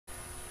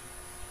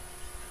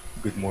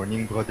Good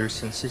morning,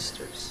 brothers and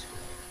sisters.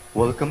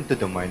 Welcome to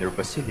the Minor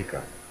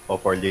Basilica of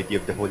Our Lady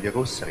of the Holy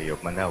Rosary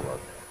of Manaoag.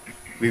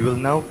 We will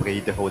now pray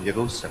the Holy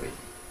Rosary.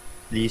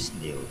 Please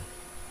kneel.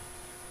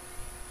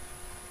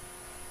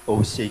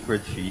 O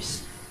sacred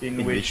feast,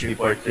 in which we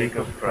partake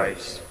of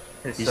Christ,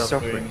 His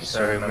sufferings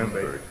are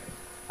remembered.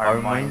 Our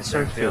minds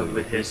are filled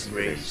with His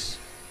grace,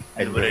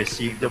 and we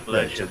receive the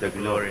pledge of the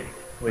glory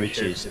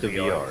which is to be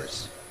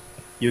ours.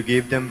 You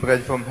gave them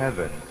bread from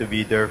heaven to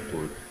be their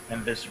food.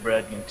 And this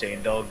bread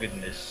contained all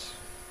goodness.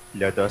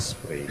 Let us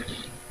pray.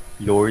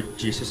 Lord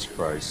Jesus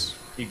Christ,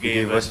 You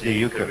gave us the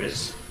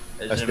Eucharist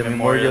as a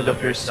memorial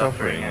of your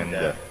suffering and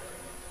death.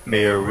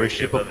 May our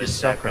worship of this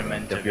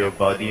sacrament of your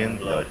body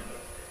and blood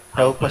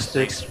help us to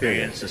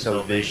experience the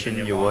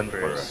salvation you won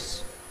for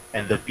us,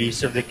 and the peace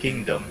of the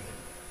kingdom,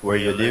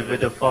 where you live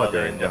with the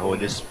Father and the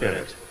Holy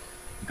Spirit,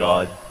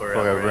 God,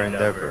 forever and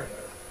ever.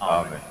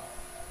 Amen.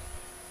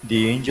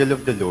 The angel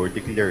of the Lord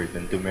declared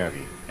unto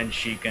Mary, And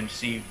she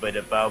conceived by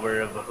the power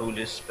of the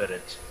Holy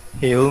Spirit.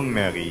 Hail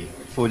Mary,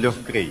 full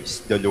of grace,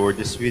 the Lord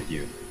is with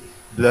you.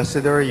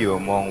 Blessed are you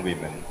among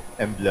women,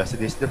 and blessed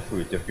is the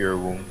fruit of your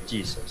womb,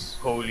 Jesus.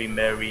 Holy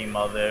Mary,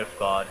 Mother of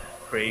God,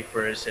 pray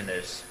for us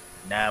sinners,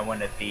 now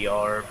and at the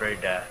hour of our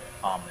death.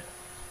 Amen.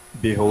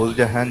 Behold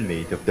the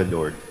handmaid of the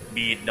Lord.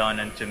 Be it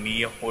done unto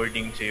me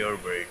according to your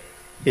word.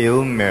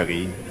 Hail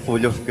Mary,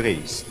 full of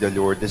grace, the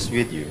Lord is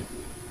with you.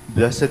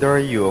 Blessed are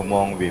you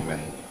among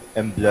women,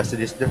 and blessed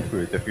is the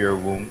fruit of your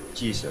womb,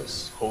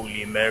 Jesus.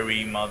 Holy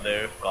Mary,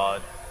 Mother of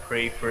God,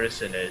 pray for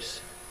us sinners,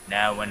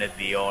 now and at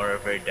the hour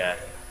of our death.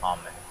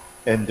 Amen.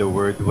 And the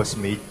Word was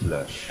made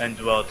flesh, and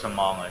dwelt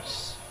among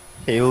us.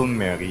 Hail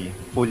Mary,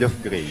 full of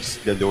grace,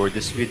 the Lord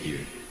is with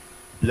you.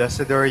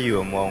 Blessed are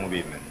you among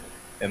women,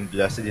 and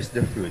blessed is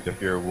the fruit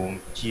of your womb,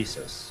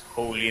 Jesus.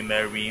 Holy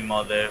Mary,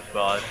 Mother of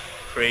God,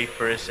 pray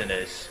for us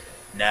sinners,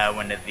 now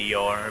and at the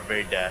hour of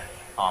our death.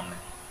 Amen.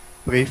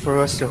 Pray for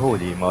us, the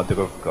Holy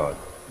Mother of God,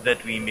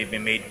 that we may be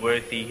made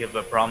worthy of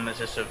the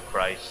promises of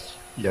Christ.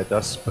 Let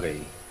us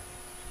pray.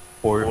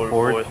 Pour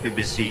forth, we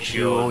beseech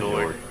you, O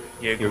Lord,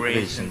 your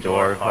grace into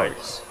our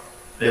hearts,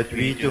 that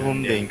we, to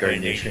whom the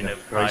incarnation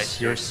of Christ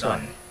your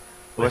Son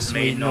was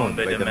made known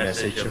by the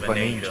message of an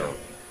angel,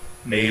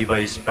 may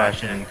by his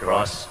passion and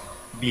cross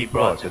be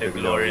brought to the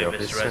glory of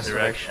his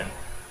resurrection.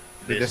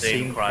 With the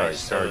same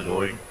Christ our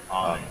Lord.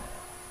 Amen.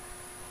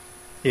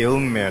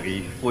 Hail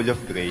Mary, full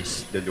of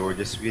grace, the Lord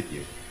is with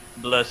you.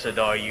 Blessed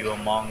are you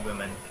among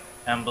women,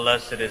 and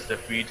blessed is the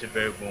fruit of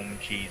your womb,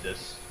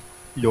 Jesus.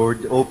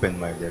 Lord, open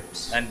my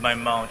lips, and my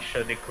mouth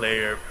shall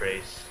declare your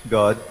praise.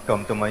 God,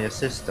 come to my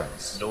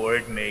assistance.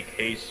 Lord, make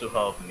haste to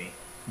help me.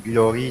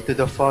 Glory to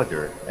the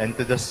Father, and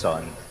to the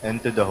Son,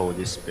 and to the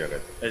Holy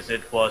Spirit. As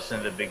it was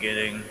in the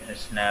beginning,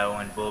 is now,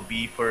 and will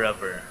be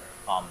forever.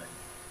 Amen.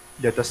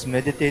 Let us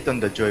meditate on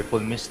the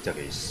joyful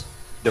mysteries.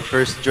 The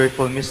first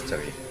joyful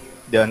mystery,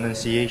 the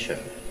Annunciation.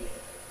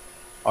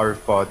 Our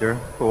Father,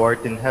 who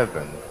art in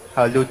heaven,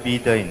 hallowed be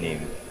thy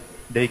name.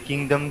 Thy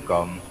kingdom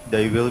come,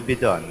 thy will be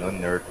done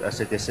on earth as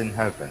it is in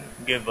heaven.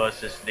 Give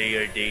us this day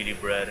our daily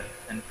bread,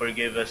 and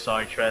forgive us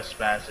our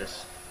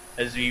trespasses,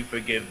 as we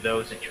forgive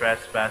those who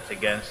trespass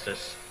against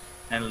us.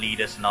 And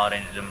lead us not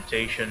into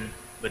temptation,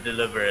 but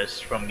deliver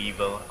us from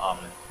evil.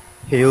 Amen.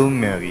 Hail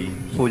Mary,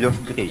 full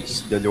of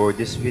grace, the Lord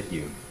is with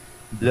you.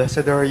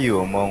 Blessed are you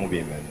among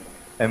women,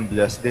 and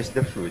blessed is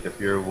the fruit of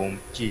your womb,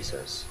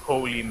 Jesus.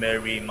 Holy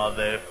Mary,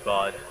 Mother of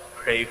God,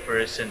 pray for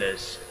us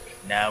sinners,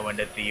 now and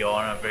at the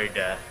hour of our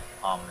death.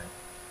 Amen.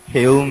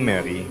 Hail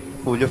Mary,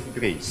 full of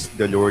grace,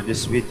 the Lord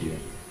is with you.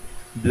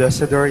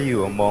 Blessed are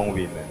you among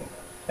women,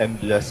 and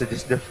blessed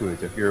is the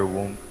fruit of your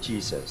womb,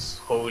 Jesus.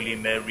 Holy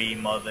Mary,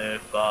 Mother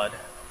of God,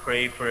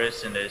 pray for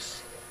us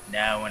sinners,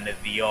 now and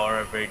at the hour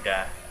of our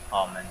death.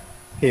 Amen.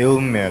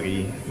 Hail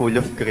Mary, full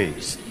of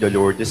grace, the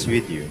Lord is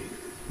with you.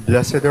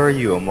 Blessed are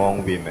you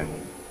among women,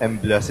 and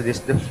blessed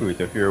is the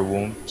fruit of your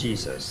womb,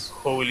 Jesus.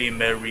 Holy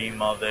Mary,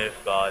 Mother of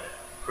God,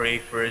 pray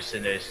for us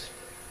sinners,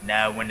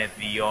 now and at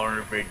the hour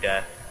of our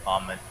death.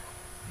 Amen.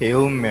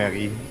 Hail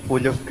Mary,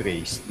 full of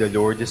grace, the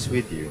Lord is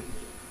with you.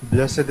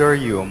 Blessed are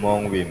you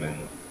among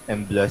women,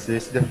 and blessed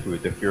is the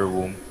fruit of your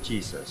womb,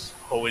 Jesus.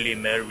 Holy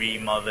Mary,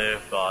 Mother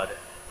of God,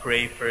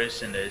 pray for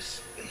us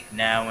sinners,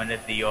 now and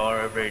at the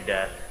hour of our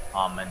death.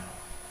 Amen.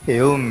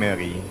 Hail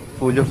Mary,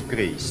 full of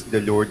grace,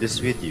 the Lord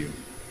is with you.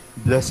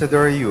 Blessed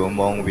are you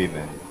among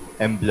women,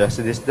 and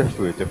blessed is the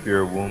fruit of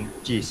your womb,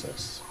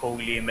 Jesus.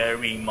 Holy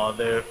Mary,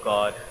 Mother of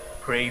God,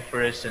 pray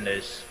for us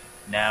sinners,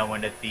 now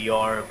and at the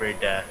hour of our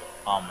death.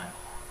 Amen.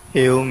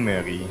 Hail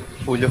Mary,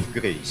 full of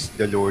grace,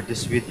 the Lord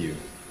is with you.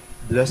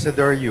 Blessed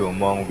are you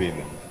among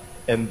women,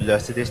 and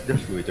blessed is the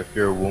fruit of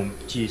your womb,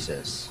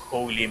 Jesus.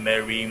 Holy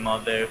Mary,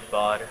 Mother of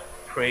God,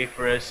 pray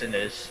for us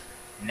sinners,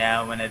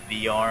 now and at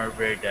the hour of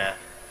our death.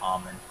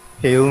 Amen.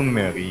 Hail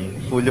Mary,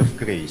 full of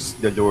grace,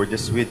 the Lord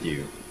is with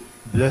you.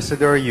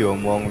 Blessed are you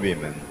among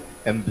women,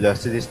 and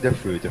blessed is the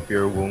fruit of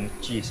your womb,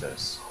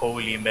 Jesus.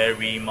 Holy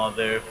Mary,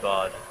 Mother of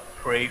God,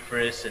 pray for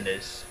us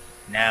sinners,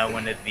 now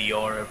and at the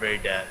hour of our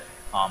death.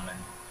 Amen.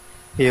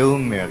 Hail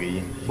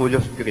Mary, full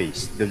of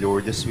grace, the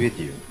Lord is with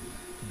you.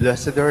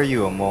 Blessed are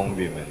you among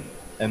women,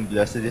 and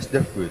blessed is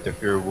the fruit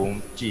of your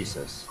womb,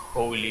 Jesus.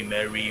 Holy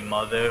Mary,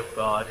 Mother of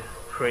God,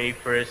 pray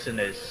for us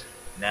sinners,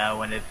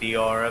 now and at the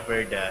hour of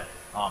our death.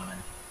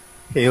 Amen.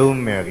 Hail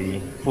Mary,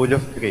 full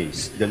of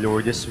grace, the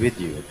Lord is with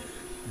you.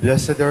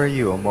 Blessed are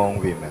you among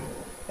women,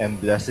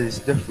 and blessed is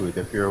the fruit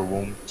of your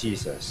womb,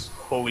 Jesus.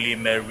 Holy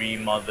Mary,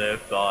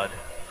 Mother of God,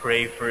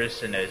 pray for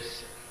us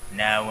sinners,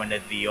 now and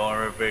at the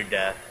hour of our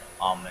death.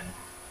 Amen.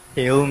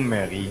 Hail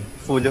Mary,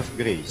 full of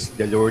grace,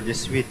 the Lord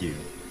is with you.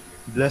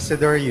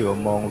 Blessed are you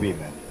among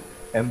women,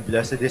 and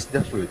blessed is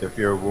the fruit of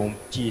your womb,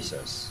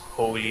 Jesus.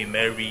 Holy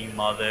Mary,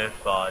 Mother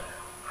of God,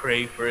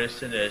 pray for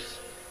us sinners,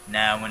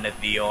 now and at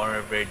the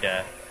hour of our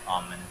death.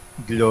 Amen.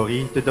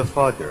 Glory to the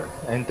Father,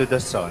 and to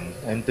the Son,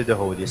 and to the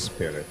Holy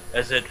Spirit.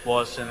 As it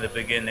was in the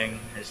beginning,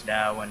 is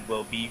now, and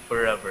will be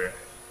forever.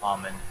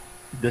 Amen.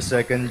 The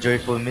second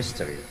joyful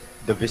mystery,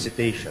 the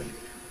Visitation.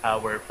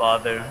 Our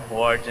Father, who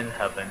art in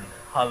heaven,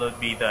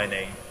 hallowed be thy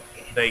name.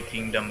 Thy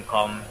kingdom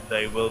come,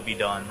 thy will be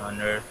done,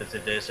 on earth as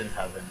it is in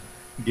heaven.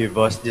 Give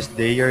us this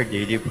day our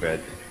daily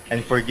bread,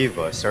 and forgive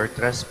us our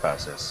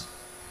trespasses,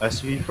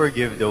 as we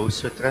forgive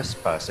those who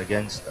trespass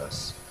against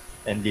us.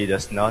 And lead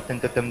us not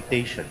into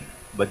temptation,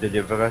 but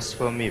deliver us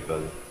from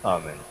evil.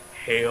 Amen.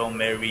 Hail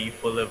Mary,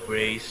 full of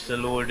grace, the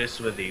Lord is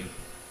with you.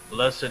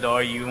 Blessed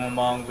are you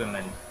among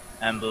women,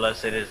 and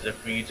blessed is the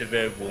fruit of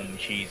your womb,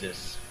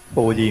 Jesus.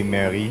 Holy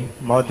Mary,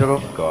 Mother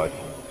of God,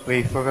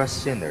 pray for us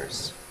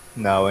sinners,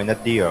 now and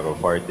at the hour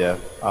of our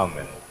death.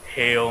 Amen.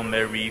 Hail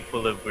Mary,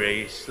 full of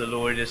grace, the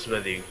Lord is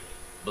with you.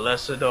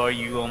 Blessed are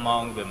you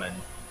among women,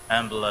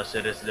 and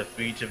blessed is the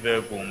fruit of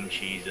your womb,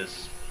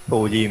 Jesus.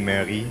 Holy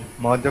Mary,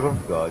 Mother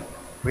of God,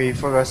 pray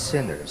for us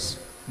sinners,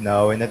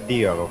 now and at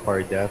the hour of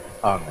our death.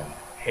 Amen.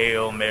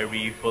 Hail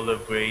Mary, full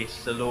of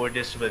grace, the Lord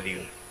is with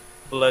you.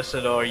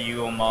 Blessed are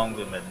you among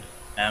women,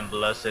 and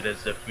blessed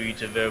is the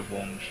fruit of your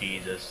womb,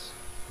 Jesus.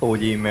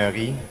 Holy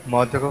Mary,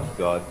 Mother of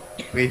God,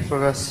 pray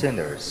for us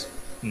sinners,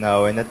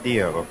 now and at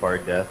the hour of our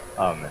death.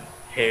 Amen.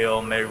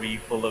 Hail Mary,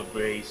 full of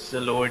grace,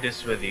 the Lord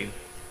is with you.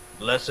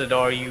 Blessed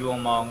are you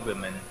among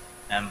women,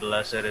 and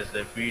blessed is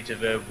the fruit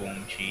of your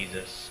womb,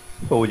 Jesus.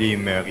 Holy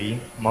Mary,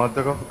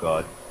 Mother of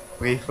God,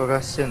 pray for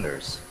us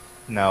sinners,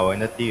 now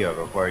and at the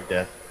hour of our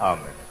death.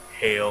 Amen.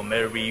 Hail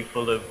Mary,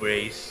 full of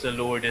grace, the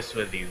Lord is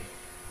with you.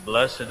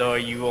 Blessed are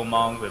you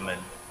among women,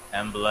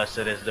 and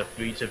blessed is the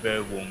fruit of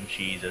your womb,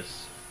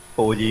 Jesus.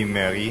 Holy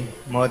Mary,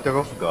 Mother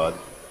of God,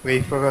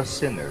 pray for us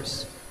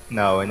sinners,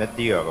 now and at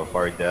the hour of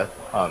our death.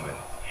 Amen.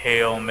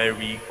 Hail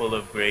Mary, full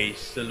of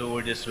grace, the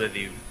Lord is with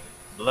you.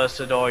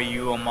 Blessed are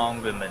you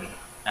among women,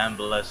 and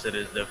blessed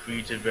is the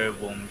fruit of your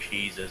womb,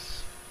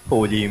 Jesus.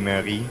 Holy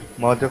Mary,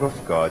 Mother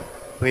of God,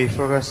 pray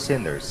for us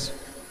sinners,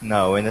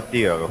 now and at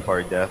the hour of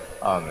our death.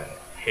 Amen.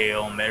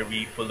 Hail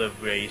Mary, full of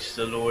grace,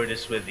 the Lord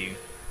is with you.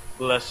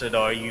 Blessed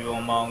are you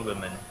among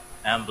women,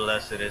 and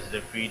blessed is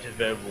the fruit of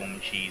your womb,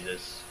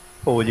 Jesus.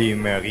 Holy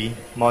Mary,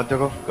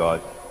 Mother of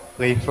God,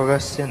 pray for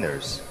us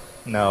sinners,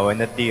 now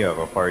and at the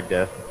hour of our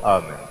death.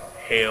 Amen.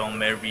 Hail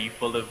Mary,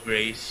 full of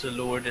grace, the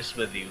Lord is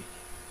with you.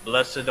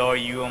 Blessed are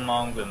you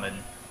among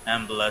women,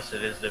 and blessed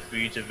is the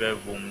fruit of your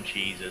womb,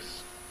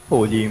 Jesus.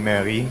 Holy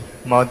Mary,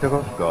 Mother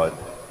of God,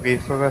 pray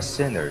for us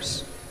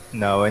sinners,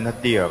 now and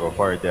at the hour of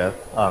our death.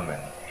 Amen.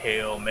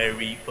 Hail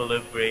Mary, full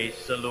of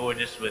grace, the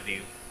Lord is with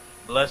you.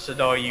 Blessed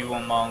are you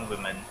among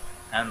women,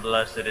 and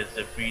blessed is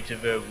the fruit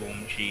of your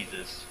womb,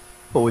 Jesus.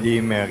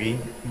 Holy Mary,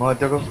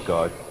 Mother of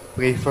God,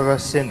 pray for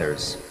us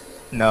sinners,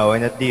 now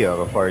and at the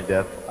hour of our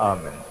death.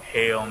 Amen.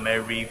 Hail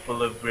Mary,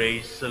 full of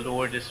grace, the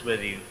Lord is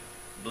with you.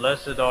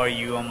 Blessed are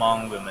you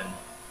among women,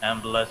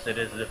 and blessed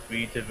is the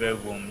fruit of your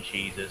womb,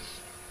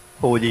 Jesus.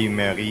 Holy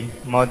Mary,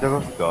 Mother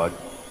of God,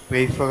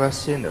 pray for us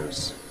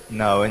sinners,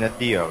 now and at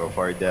the hour of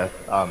our death.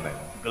 Amen.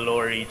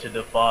 Glory to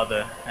the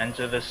Father, and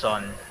to the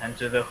Son, and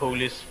to the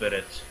Holy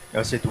Spirit.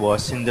 As it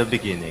was in the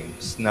beginning,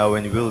 is now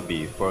and will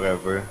be,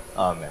 forever.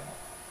 Amen.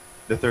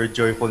 The third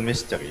joyful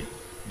mystery,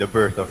 the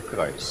birth of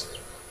Christ.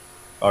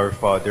 Our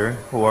Father,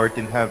 who art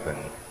in heaven,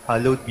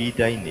 hallowed be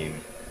thy name.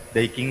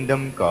 Thy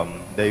kingdom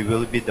come, thy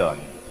will be done,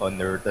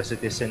 on earth as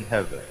it is in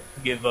heaven.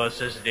 Give us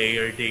this day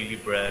our daily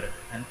bread,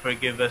 and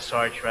forgive us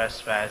our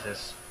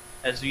trespasses,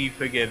 as we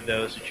forgive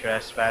those who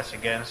trespass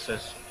against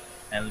us.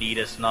 And lead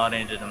us not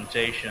into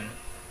temptation,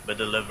 but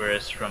deliver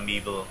us from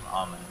evil.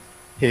 Amen.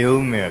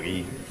 Hail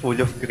Mary, full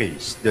of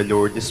grace, the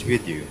Lord is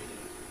with you.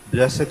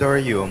 Blessed are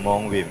you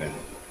among women,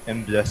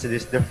 and blessed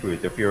is the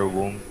fruit of your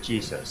womb,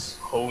 Jesus.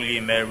 Holy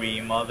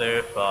Mary, Mother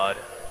of God,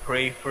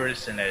 pray for us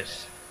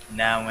sinners,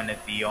 now and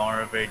at the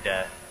hour of our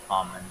death.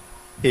 Amen.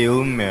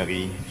 Hail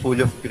Mary, full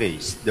of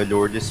grace, the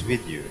Lord is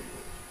with you.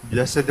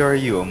 Blessed are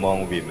you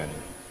among women,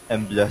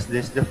 and blessed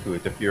is the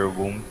fruit of your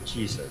womb,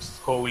 Jesus.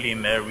 Holy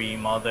Mary,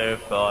 Mother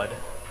of God,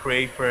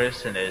 pray for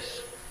us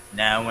sinners,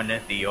 now and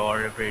at the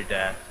hour of our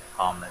death.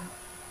 Amen.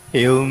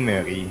 Hail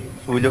Mary,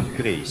 full of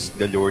grace,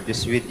 the Lord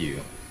is with you.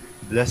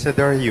 Blessed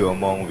are you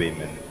among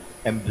women,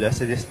 and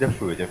blessed is the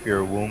fruit of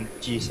your womb,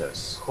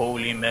 Jesus.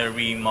 Holy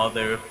Mary,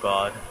 Mother of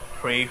God,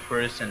 pray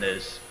for us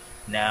sinners,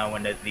 now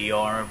and at the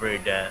hour of our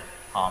death.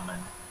 Amen.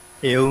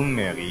 Hail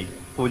Mary,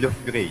 full of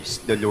grace,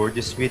 the Lord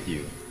is with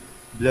you.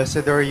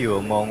 Blessed are you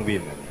among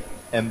women,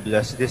 and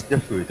blessed is the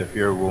fruit of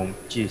your womb,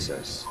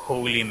 Jesus.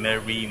 Holy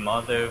Mary,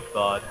 Mother of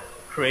God,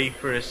 pray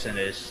for us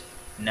sinners,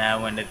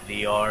 now and at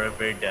the hour of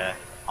our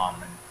death.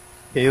 Amen.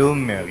 Hail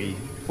Mary,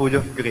 full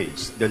of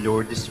grace, the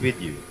Lord is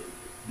with you.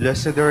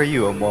 Blessed are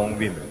you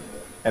among women,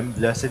 and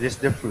blessed is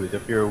the fruit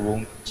of your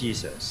womb,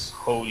 Jesus.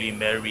 Holy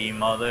Mary,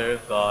 Mother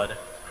of God,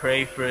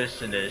 pray for us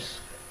sinners,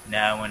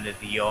 now and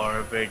at the hour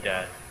of our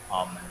death.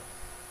 Amen.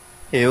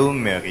 Hail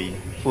Mary,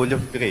 full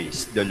of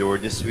grace, the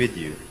Lord is with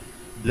you.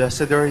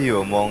 Blessed are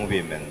you among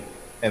women,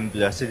 and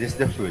blessed is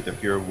the fruit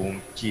of your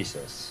womb,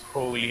 Jesus.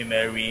 Holy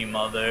Mary,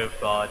 Mother of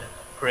God,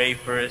 pray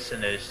for us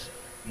sinners,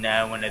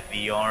 now and at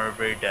the hour of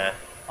our death.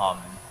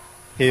 Amen.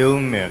 Hail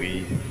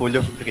Mary, full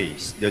of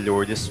grace, the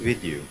Lord is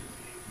with you.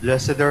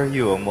 Blessed are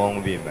you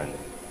among women,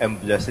 and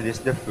blessed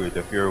is the fruit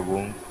of your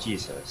womb,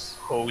 Jesus.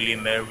 Holy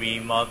Mary,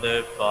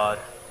 Mother of God,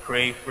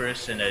 pray for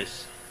us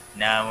sinners,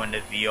 now and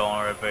at the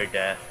hour of our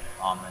death.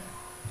 Amen.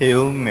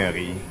 Hail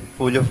Mary,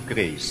 full of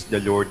grace, the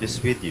Lord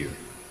is with you.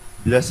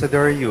 Blessed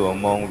are you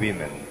among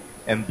women,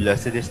 and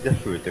blessed is the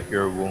fruit of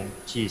your womb,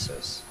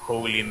 Jesus.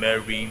 Holy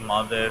Mary,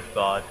 Mother of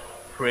God,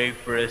 pray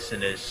for us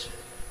sinners,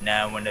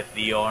 now and at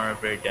the hour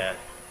of our death.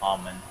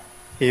 Amen.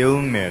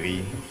 Hail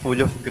Mary,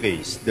 full of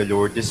grace, the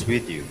Lord is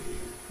with you.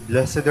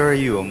 Blessed are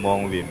you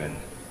among women,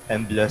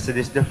 and blessed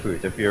is the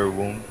fruit of your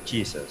womb,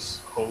 Jesus.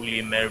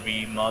 Holy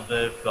Mary,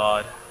 Mother of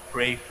God,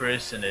 pray for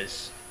us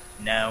sinners,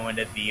 now and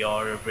at the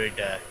hour of our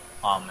death.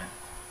 Amen.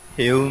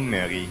 Hail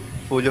Mary,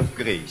 full of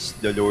grace,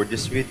 the Lord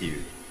is with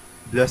you.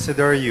 Blessed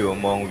are you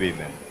among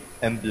women,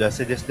 and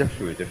blessed is the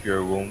fruit of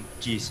your womb,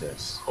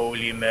 Jesus.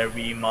 Holy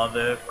Mary,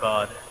 Mother of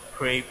God,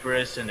 pray for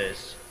us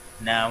sinners,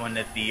 now and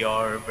at the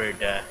hour of our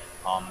death.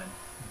 Amen.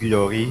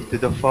 Glory to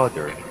the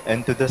Father,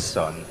 and to the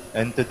Son,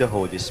 and to the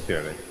Holy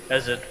Spirit.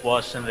 As it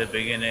was in the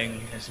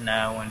beginning, is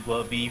now, and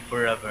will be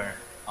forever.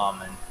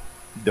 Amen.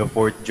 The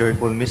fourth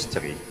joyful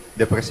mystery,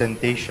 the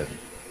Presentation.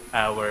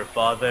 Our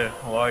Father,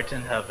 who art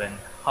in heaven,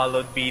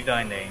 hallowed be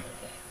thy name.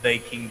 Thy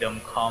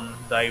kingdom come,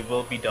 thy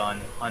will be done,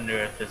 on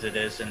earth as it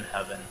is in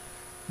heaven.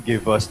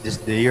 Give us this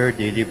day our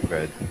daily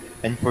bread,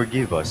 and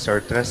forgive us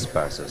our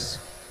trespasses,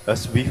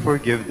 as we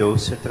forgive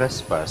those who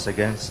trespass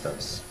against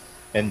us.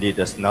 And lead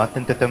us not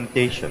into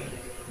temptation,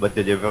 but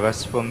deliver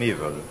us from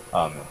evil.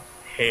 Amen.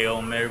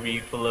 Hail Mary,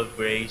 full of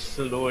grace,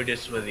 the Lord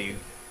is with you.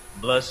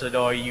 Blessed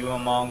are you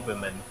among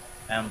women,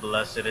 and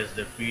blessed is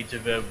the fruit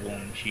of your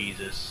womb,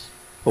 Jesus.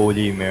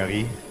 Holy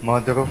Mary,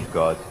 Mother of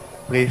God,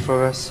 pray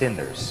for us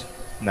sinners,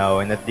 now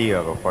and at the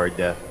hour of our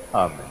death.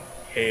 Amen.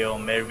 Hail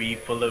Mary,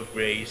 full of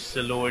grace,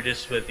 the Lord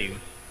is with you.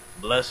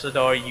 Blessed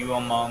are you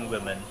among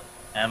women,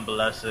 and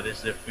blessed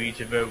is the fruit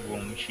of your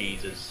womb,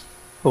 Jesus.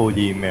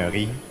 Holy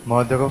Mary,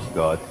 Mother of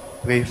God,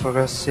 pray for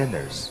us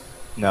sinners,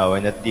 now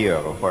and at the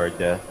hour of our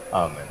death.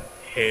 Amen.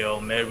 Hail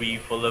Mary,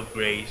 full of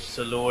grace,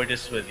 the Lord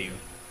is with you.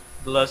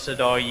 Blessed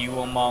are you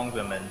among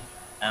women,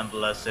 and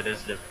blessed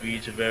is the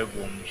fruit of your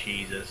womb,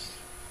 Jesus.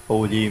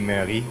 Holy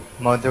Mary,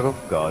 Mother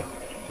of God,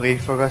 pray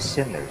for us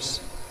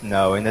sinners,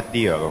 now and at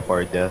the hour of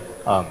our death.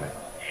 Amen.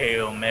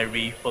 Hail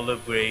Mary, full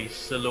of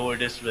grace, the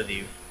Lord is with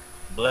you.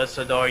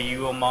 Blessed are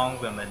you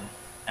among women,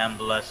 and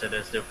blessed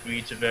is the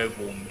fruit of your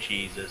womb,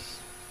 Jesus.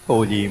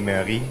 Holy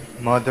Mary,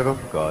 Mother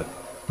of God,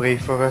 pray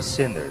for us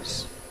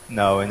sinners,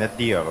 now and at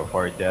the hour of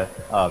our death.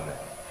 Amen.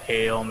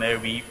 Hail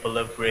Mary, full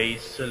of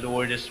grace, the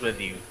Lord is with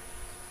you.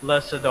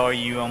 Blessed are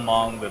you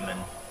among women,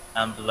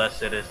 and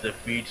blessed is the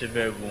fruit of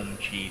your womb,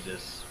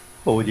 Jesus.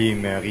 Holy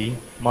Mary,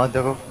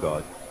 Mother of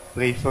God,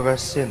 pray for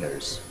us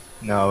sinners,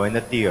 now and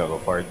at the hour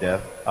of our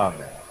death.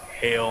 Amen.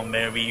 Hail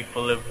Mary,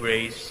 full of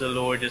grace, the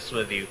Lord is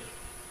with you.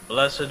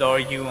 Blessed are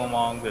you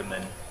among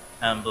women,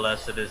 and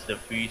blessed is the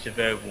fruit of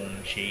your womb,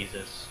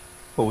 Jesus.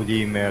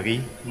 Holy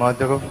Mary,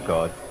 Mother of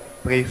God,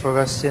 pray for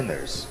us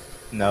sinners,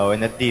 now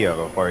and at the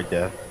hour of our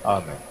death.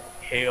 Amen.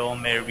 Hail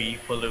Mary,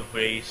 full of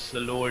grace,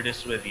 the Lord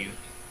is with you.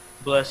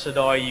 Blessed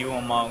are you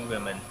among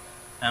women,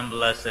 and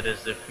blessed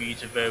is the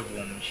fruit of your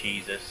womb,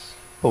 Jesus.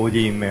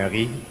 Holy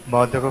Mary,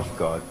 Mother of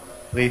God,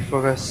 pray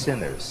for us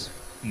sinners,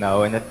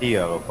 now and at the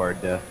hour of our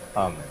death.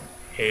 Amen.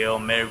 Hail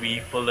Mary,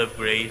 full of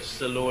grace,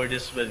 the Lord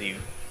is with you.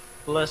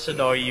 Blessed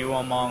are you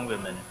among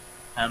women,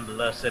 and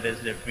blessed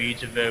is the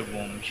fruit of your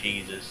womb,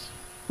 Jesus.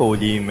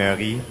 Holy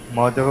Mary,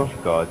 Mother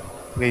of God,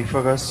 pray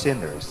for us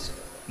sinners,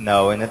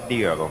 now and at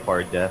the hour of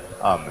our death.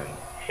 Amen.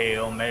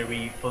 Hail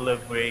Mary, full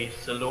of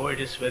grace, the Lord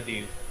is with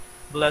you.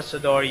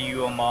 Blessed are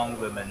you among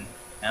women,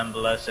 and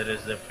blessed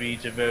is the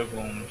fruit of your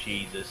womb,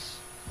 Jesus.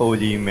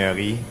 Holy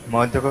Mary,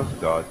 Mother of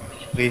God,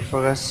 pray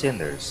for us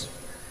sinners,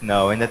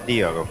 now and at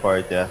the hour of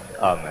our death.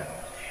 Amen.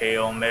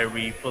 Hail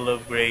Mary, full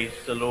of grace,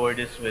 the Lord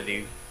is with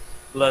you.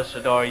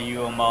 Blessed are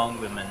you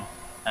among women,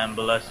 and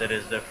blessed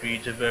is the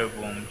fruit of your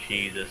womb,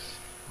 Jesus.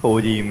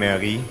 Holy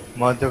Mary,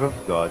 Mother of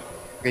God,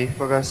 pray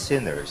for us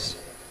sinners,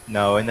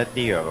 now and at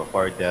the hour of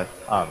our death.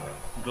 Amen.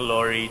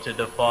 Glory to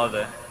the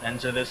Father, and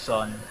to the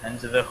Son, and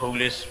to the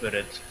Holy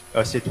Spirit.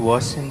 As it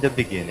was in the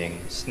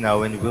beginning, is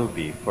now and will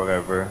be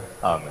forever.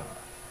 Amen.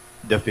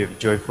 The fifth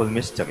joyful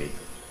mystery,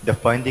 the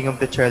finding of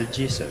the child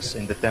Jesus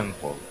in the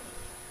temple.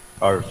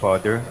 Our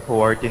Father, who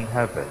art in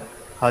heaven,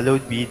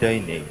 hallowed be thy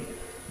name.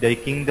 Thy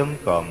kingdom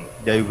come,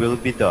 thy will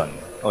be done,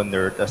 on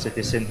earth as it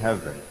is in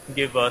heaven.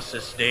 Give us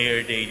this day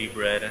our daily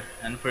bread,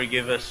 and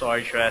forgive us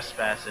our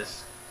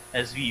trespasses,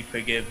 as we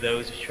forgive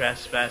those who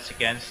trespass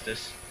against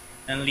us.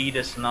 And lead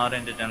us not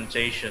into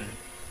temptation,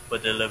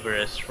 but deliver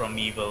us from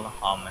evil.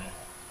 Amen.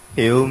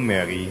 Hail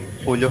Mary,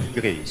 full of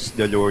grace,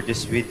 the Lord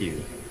is with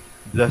you.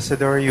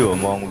 Blessed are you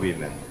among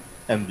women,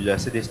 and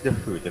blessed is the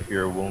fruit of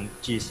your womb,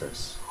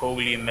 Jesus.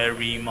 Holy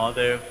Mary,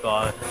 Mother of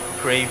God,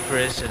 pray for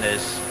us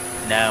sinners,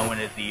 now and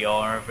at the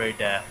hour of our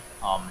death.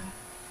 Amen.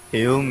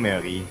 Hail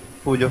Mary,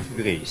 full of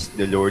grace,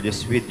 the Lord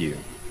is with you.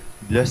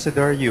 Blessed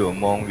are you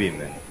among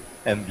women,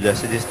 and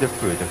blessed is the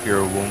fruit of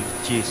your womb,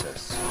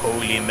 Jesus.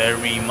 Holy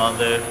Mary,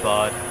 Mother of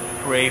God,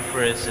 pray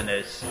for us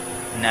sinners,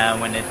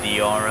 now and at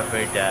the hour of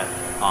our death.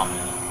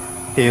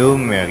 Amen. Hail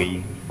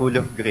Mary, full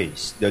of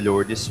grace, the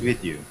Lord is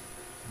with you.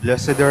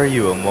 Blessed are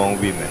you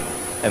among women,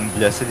 and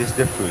blessed is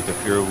the fruit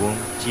of your womb,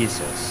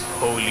 Jesus.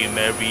 Holy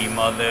Mary,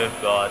 Mother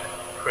of God,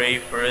 pray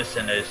for us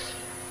sinners,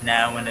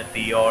 now and at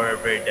the hour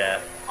of our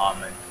death.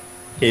 Amen.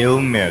 Hail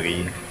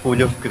Mary,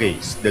 full of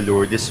grace, the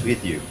Lord is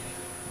with you.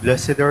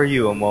 Blessed are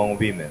you among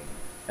women,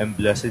 and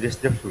blessed is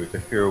the fruit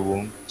of your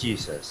womb,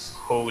 Jesus.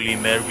 Holy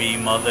Mary,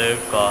 Mother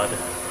of God,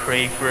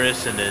 pray for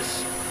us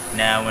sinners,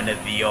 now and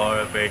at the hour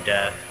of our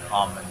death.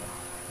 Amen.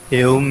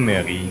 Hail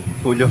Mary,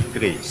 full of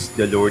grace,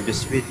 the Lord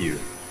is with you.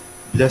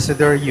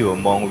 Blessed are you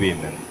among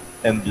women,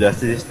 and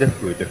blessed is the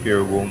fruit of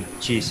your womb,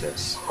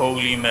 Jesus.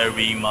 Holy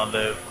Mary,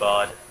 Mother of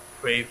God,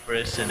 pray for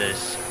us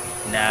sinners,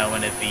 now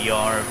and at the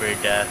hour of our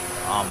death.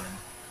 Amen.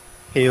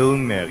 Hail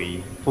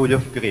Mary, full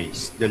of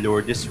grace, the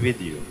Lord is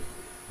with you.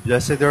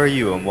 Blessed are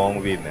you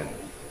among women,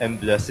 and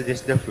blessed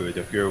is the fruit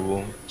of your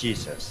womb,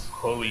 Jesus.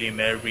 Holy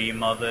Mary,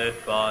 Mother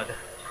of God,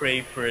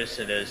 pray for us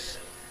sinners,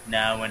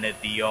 now and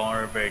at the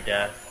hour of our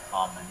death.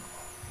 Amen.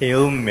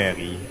 Hail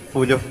Mary,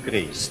 full of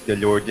grace, the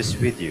Lord is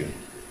with you.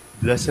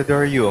 Blessed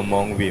are you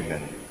among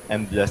women,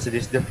 and blessed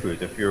is the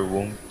fruit of your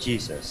womb,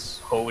 Jesus.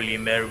 Holy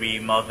Mary,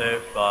 Mother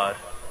of God,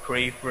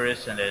 pray for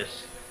us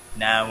sinners,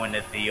 now and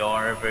at the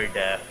hour of our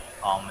death.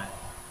 Amen.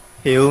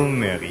 Hail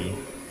Mary,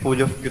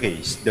 full of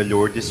grace, the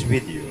Lord is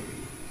with you.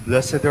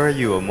 Blessed are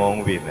you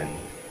among women,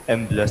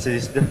 and blessed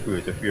is the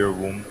fruit of your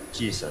womb,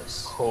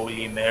 Jesus.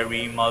 Holy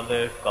Mary,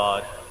 Mother of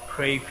God,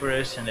 pray for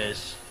us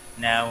sinners,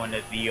 now and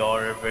at the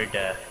hour of our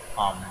death.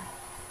 Amen.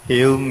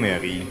 Hail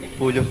Mary,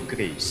 full of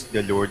grace,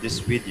 the Lord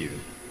is with you.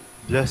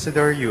 Blessed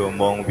are you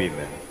among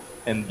women,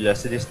 and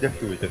blessed is the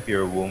fruit of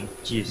your womb,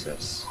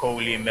 Jesus.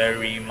 Holy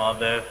Mary,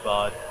 Mother of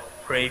God,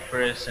 pray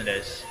for us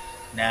sinners,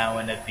 now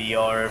and at the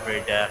hour of our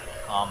death.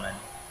 Amen.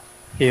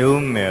 Hail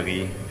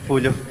Mary,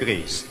 full of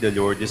grace, the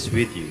Lord is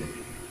with you.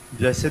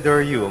 Blessed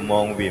are you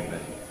among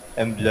women,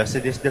 and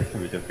blessed is the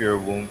fruit of your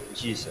womb,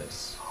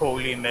 Jesus.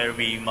 Holy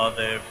Mary,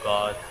 Mother of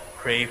God,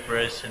 pray for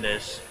us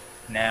sinners,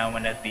 now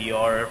and at the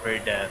hour of our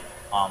death.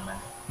 Amen.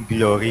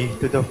 Glory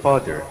to the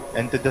Father,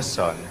 and to the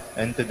Son,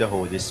 and to the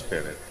Holy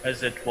Spirit.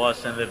 As it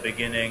was in the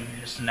beginning,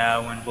 is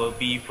now, and will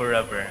be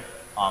forever.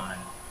 Amen.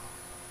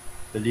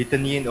 The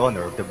Litany in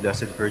honor of the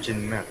Blessed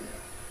Virgin Mary.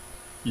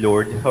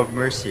 Lord, have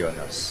mercy on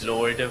us.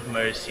 Lord, have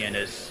mercy on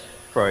us.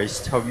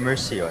 Christ, have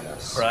mercy on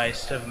us.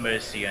 Christ, have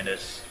mercy on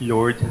us.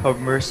 Lord, have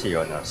mercy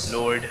on us.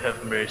 Lord,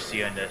 have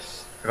mercy on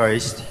us.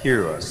 Christ,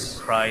 hear us.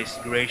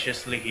 Christ,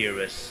 graciously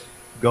hear us.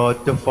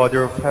 God, the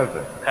Father of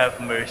heaven, Have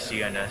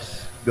mercy on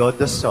us. God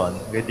the Son,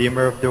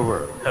 Redeemer of the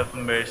world, Have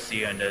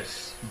mercy on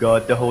us.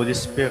 God the Holy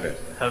Spirit,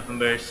 Have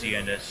mercy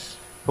on us.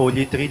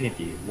 Holy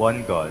Trinity,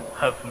 one God,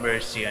 Have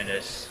mercy on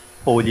us.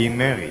 Holy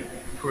Mary,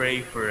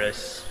 Pray for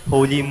us.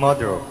 Holy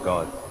Mother of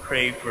God,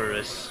 Pray for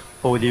us.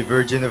 Holy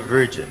Virgin of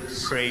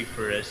Virgins, Pray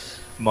for us.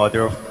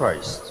 Mother of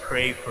Christ,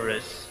 Pray for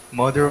us.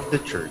 Mother of the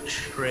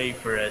Church, Pray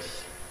for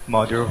us.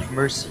 Mother of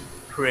Mercy,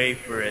 Pray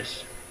for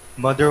us.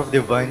 Mother of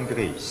Divine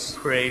Grace,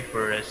 Pray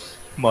for us.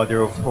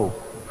 Mother of Hope,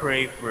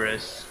 Pray for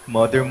us.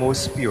 Mother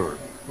most pure,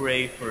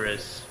 Pray for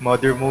us.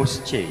 Mother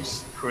most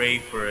chaste, Pray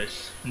for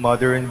us.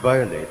 Mother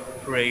inviolate,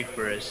 Pray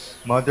for us.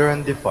 Mother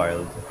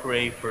undefiled,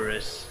 Pray for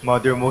us.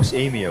 Mother most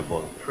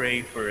amiable,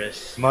 Pray for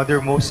us.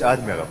 Mother most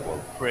admirable,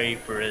 Pray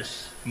for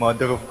us.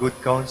 Mother of good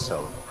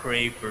counsel,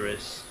 Pray for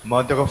us.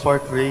 Mother of our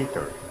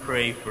Creator,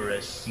 Pray for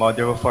us.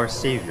 Mother of our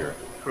Savior,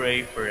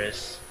 Pray for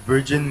us.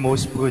 Virgin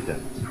most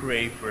prudent,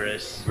 Pray for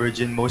us.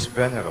 Virgin most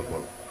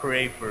venerable,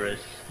 Pray for us.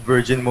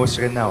 Virgin most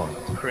renowned,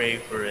 Pray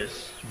for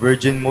us.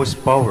 Virgin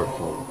most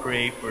powerful,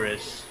 Pray for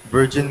us.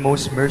 Virgin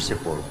most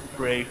merciful,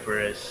 Pray for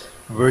us.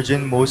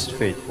 Virgin most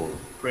faithful,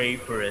 Pray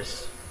for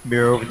us.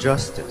 Mirror of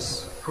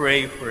justice,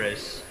 Pray for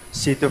us.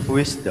 Seat of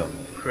wisdom,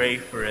 Pray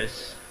for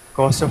us.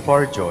 Cause of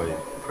our joy,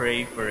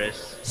 Pray for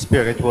us.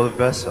 Spiritual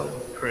vessel,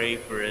 Pray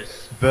for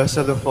us.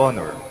 Vessel of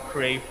honor,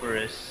 Pray for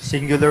us.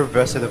 Singular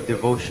vessel of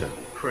devotion,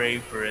 Pray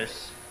for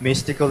us.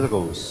 Mystical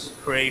rose,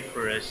 Pray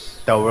for us.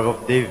 Tower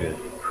of David,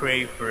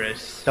 Pray for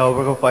us.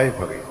 Tower of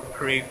ivory,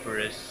 Pray for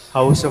us.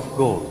 House of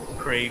gold,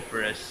 Pray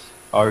for us.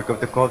 Ark of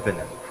the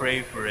Covenant,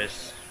 Pray for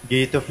us.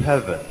 Gate of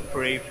heaven,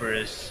 pray for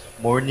us.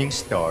 morning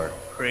star,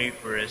 Pray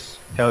for us.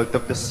 health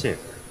of the sick,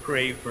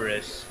 Pray for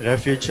us.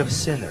 refuge of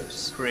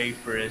sinners, Pray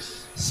for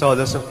us.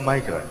 solace of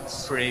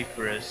migrants, Pray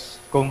for us.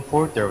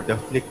 comforter of the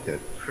afflicted,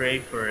 Pray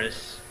for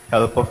us.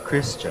 help of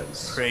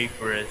Christians, Pray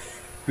for us.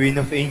 Queen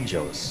of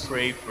angels,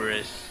 Pray for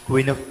us.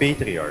 Queen of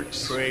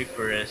patriarchs, Pray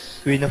for us.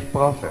 Queen of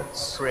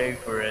prophets, Pray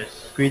for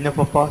us. Queen of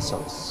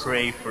apostles,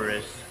 Pray for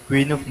us.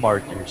 Queen of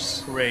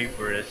martyrs, Pray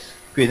for us.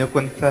 Queen of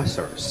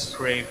confessors,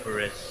 Pray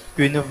for us.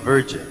 Queen of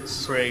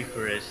virgins, Pray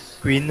for us.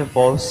 Queen of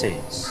all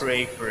saints,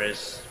 Pray for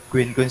us.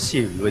 Queen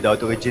conceived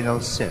without original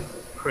sin,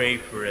 Pray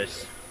for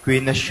us.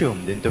 Queen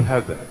assumed into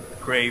heaven,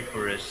 Pray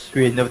for us.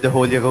 Queen of the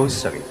Holy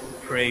Rosary,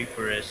 Pray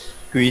for us.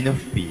 Queen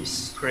of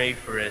peace, Pray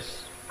for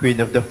us.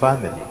 Queen of the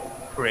family,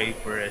 Pray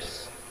for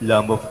us.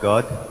 Lamb of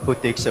God, who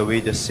takes away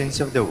the sins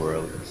of the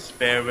world,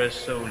 Spare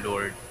us, O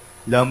Lord.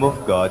 Lamb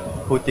of God,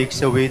 who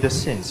takes away the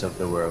sins of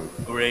the world,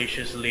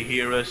 Graciously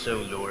hear us, O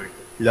Lord.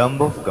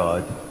 Lamb of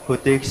God, who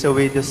takes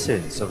away the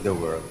sins of the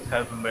world,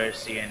 Have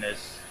mercy on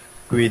us,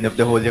 Queen of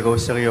the Holy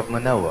Rosary of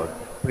Manaoag,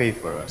 pray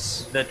for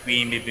us. that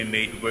we may be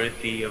made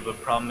worthy of the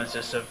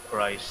promises of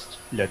Christ.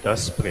 Let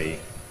us pray.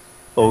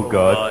 O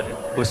God,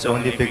 whose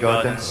only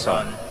begotten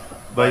Son,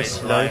 by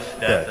his life,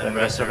 death, and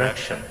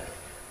resurrection,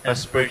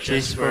 has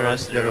purchased for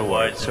us the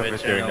rewards of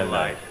eternal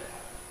life,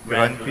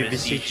 grant, we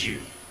beseech you,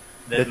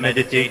 that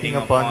meditating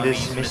upon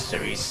these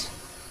mysteries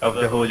of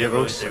the Holy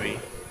Rosary,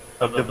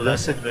 of the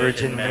Blessed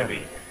Virgin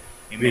Mary,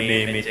 we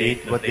may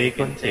imitate what they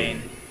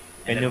contain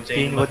and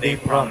obtain what they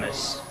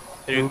promise,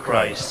 through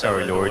Christ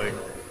our Lord.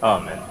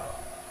 Amen.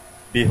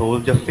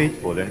 Behold the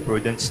faithful and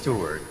prudent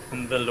steward.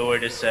 Whom the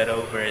Lord has set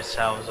over his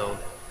household.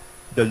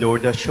 The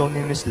Lord has shown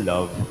him his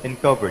love and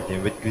covered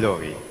him with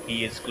glory.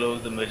 He is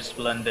clothed with a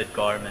splendid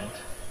garment.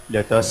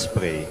 Let us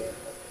pray.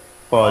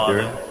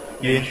 Father,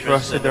 you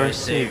entrusted our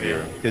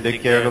Savior to the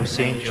care of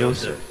Saint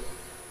Joseph.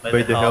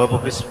 By the help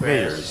of his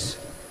prayers,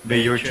 may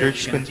your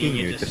Church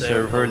continue to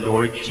serve her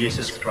Lord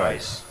Jesus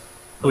Christ,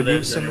 who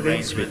lives and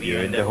reigns with you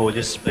in the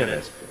Holy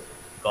Spirit,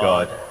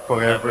 God,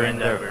 forever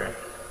and ever.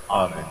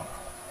 Amen.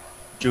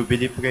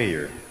 Jubilee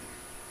Prayer.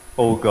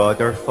 O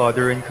God, our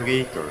Father and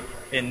Creator,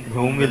 in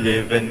whom we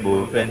live and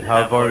move and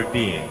have our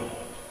being,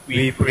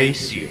 we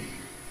praise you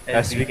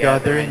as we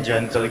gather in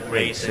gentle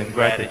grace and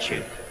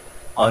gratitude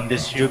on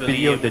this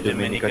Jubilee of the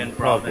Dominican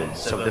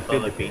province of the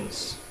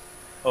Philippines.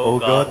 O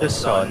God the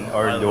Son,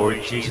 our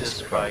Lord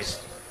Jesus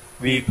Christ,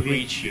 we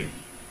preach you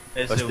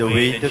as the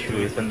way, the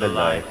truth, and the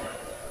life,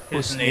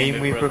 whose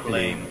name we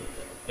proclaim,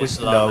 whose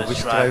love we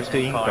strive to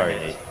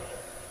incarnate.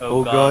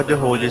 O God the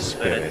Holy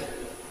Spirit,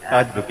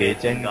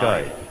 advocate and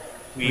guide,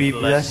 we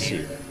bless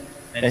you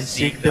and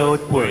seek the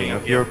outpouring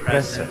of your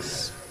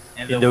presence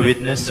in the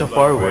witness of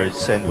our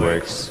words and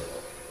works,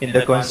 in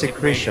the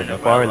consecration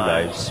of our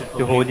lives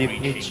to holy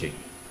preaching,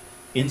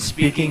 in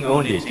speaking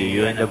only to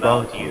you and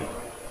about you.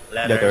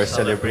 Let our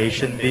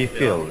celebration be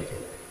filled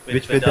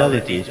with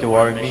fidelity to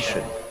our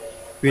mission,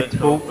 with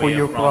hope for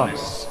your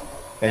promise,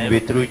 and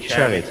with true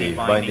charity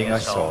binding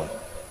us all.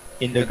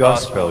 In the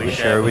gospel we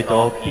share with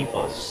all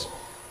peoples.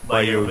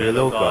 By your will,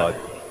 O God,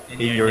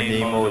 in your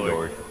name, O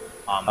Lord.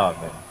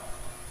 Amen.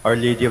 Our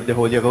Lady of the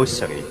Holy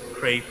Rosary,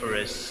 Pray for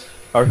us.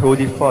 our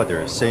Holy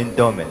Father, Saint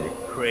Dominic,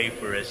 Pray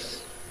for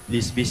us.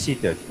 please be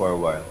seated for a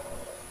while.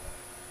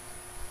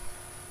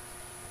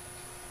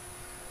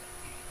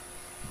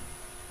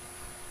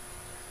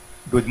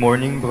 Good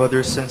morning,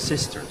 brothers and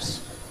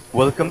sisters.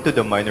 Welcome to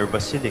the Minor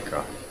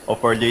Basilica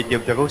of Our Lady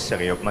of the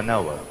Rosary of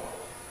Manaoag.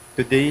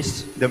 Today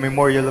is the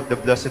memorial of the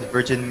Blessed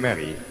Virgin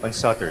Mary on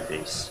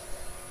Saturdays.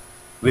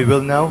 We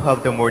will now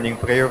have the morning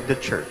prayer of the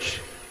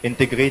Church,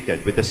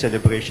 integrated with the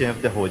celebration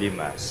of the Holy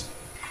Mass.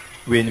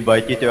 We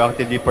invite you to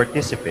actively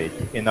participate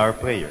in our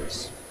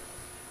prayers.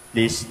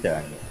 Please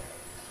stand.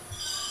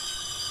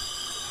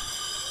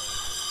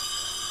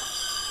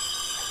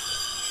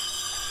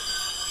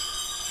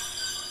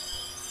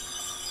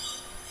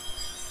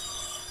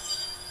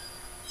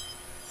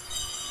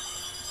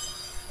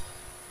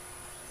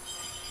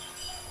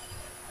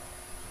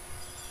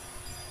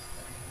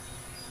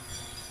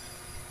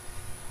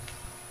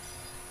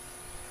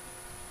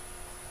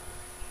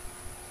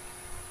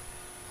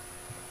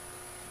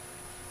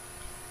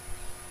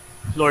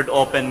 Lord,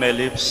 open my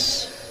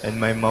lips, And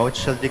my mouth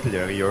shall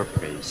declare your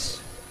praise.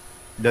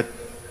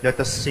 Let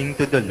us sing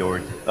to the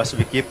Lord as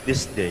we keep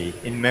this day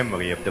in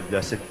memory of the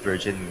Blessed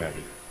Virgin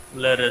Mary.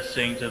 Let us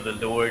sing to the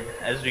Lord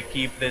as we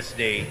keep this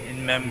day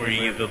in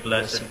memory of the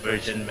Blessed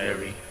Virgin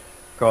Mary.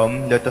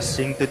 Come, let us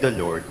sing to the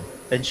Lord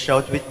and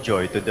shout with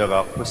joy to the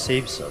Rock who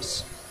saves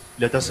us.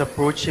 Let us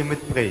approach him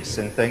with praise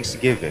and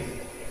thanksgiving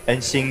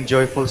and sing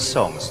joyful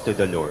songs to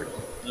the Lord.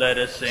 Let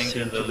us sing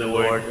to the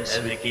Lord as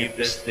we keep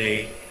this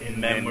day in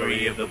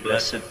memory of the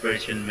Blessed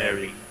Virgin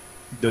Mary.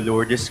 The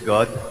Lord is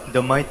God,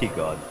 the mighty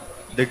God,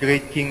 the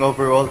great King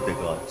over all the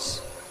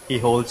gods. He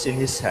holds in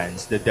his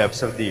hands the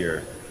depths of the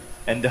earth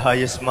and the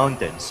highest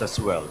mountains as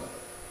well.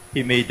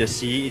 He made the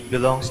sea, it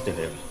belongs to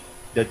him,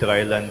 the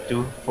dry land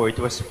too, for it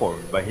was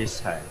formed by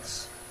his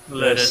hands.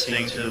 Let us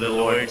sing to the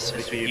Lord as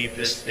we keep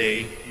this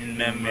day in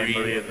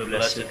memory of the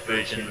Blessed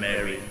Virgin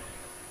Mary.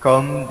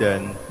 Come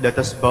then, let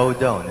us bow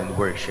down and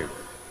worship,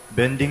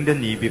 bending the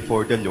knee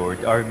before the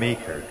Lord our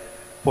Maker.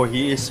 For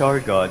he is our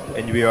God,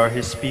 and we are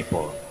his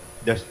people,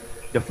 the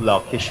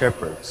flock he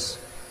shepherds.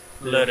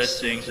 Let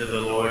us sing to the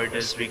Lord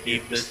as we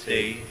keep this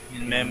day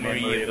in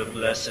memory of the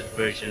Blessed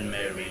Virgin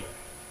Mary.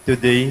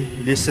 Today,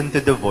 listen to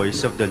the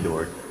voice of the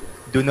Lord.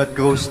 Do not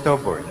grow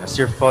stubborn as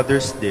your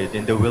fathers did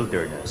in the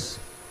wilderness.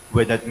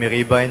 When at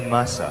Meribah and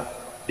Massa,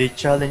 they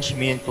challenged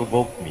me and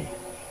provoked me,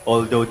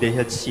 although they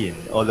had seen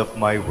all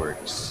of my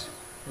works.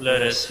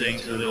 Let us sing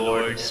to the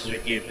Lord as we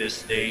keep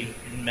this day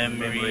in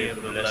memory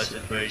of the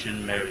Blessed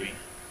Virgin Mary.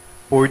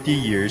 40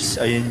 years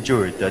I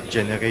endured that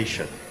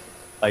generation.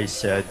 I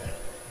said,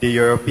 they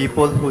are a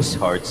people whose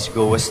hearts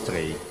go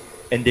astray,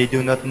 and they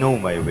do not know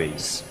my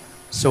ways.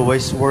 So I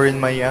swore in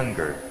my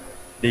anger,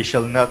 they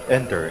shall not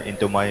enter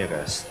into my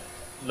rest.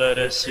 Let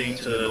us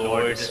sing to the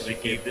Lord as we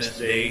keep this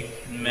day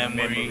in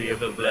memory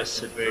of the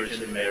Blessed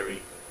Virgin Mary.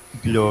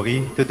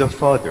 Glory to the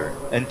Father,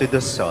 and to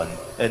the Son,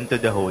 and to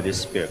the Holy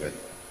Spirit,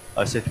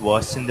 as it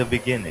was in the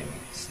beginning,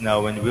 is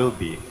now and will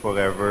be,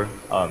 forever.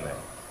 Amen.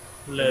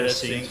 Let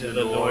us sing to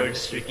the Lord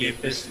as we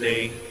keep this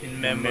day in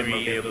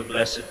memory of the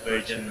Blessed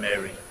Virgin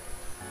Mary.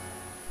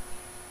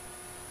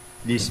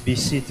 Please be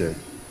seated.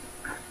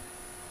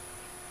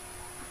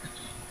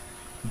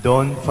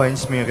 Dawn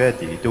finds me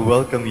ready to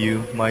welcome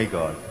you, my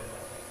God.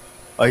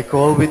 I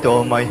call with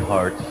all my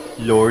heart,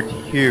 Lord,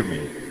 hear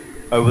me.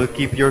 I will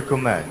keep your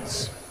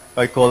commands.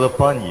 I call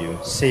upon you,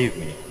 save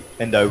me,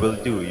 and I will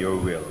do your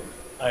will.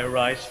 I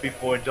rise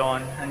before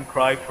dawn and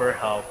cry for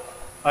help.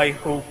 I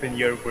hope in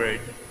your word.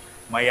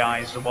 My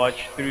eyes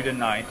watch through the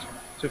night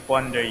to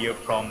ponder your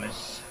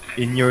promise.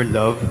 In your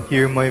love,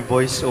 hear my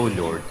voice, O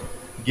Lord.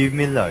 Give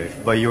me life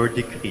by your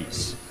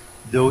decrees.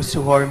 Those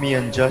who harm me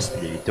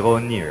unjustly draw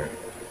near.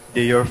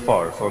 They are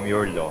far from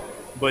your law.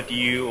 But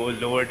you, O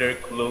Lord, are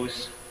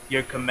close.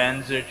 Your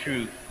commands are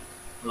truth.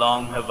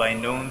 Long have I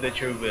known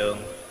that your will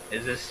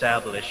is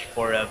established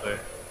forever.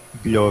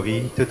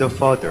 Glory to the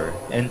Father,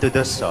 and to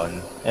the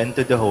Son, and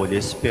to the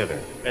Holy Spirit.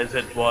 As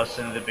it was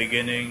in the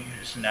beginning,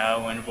 is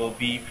now, and will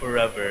be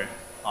forever.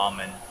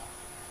 Amen.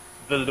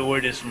 The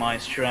Lord is my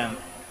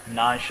strength, and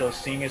I shall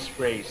sing his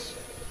praise,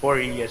 for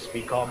he has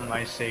become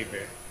my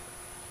Savior.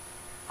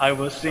 I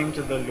will sing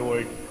to the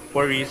Lord,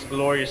 for he is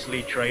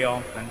gloriously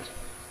triumphant.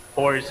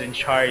 Horse and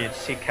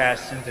chariots he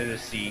casts into the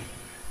sea.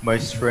 My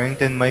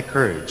strength and my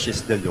courage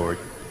is the Lord,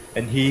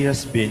 and he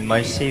has been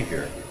my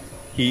Savior.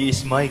 He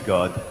is my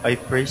God, I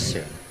praise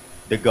him.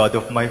 The God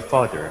of my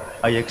Father,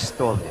 I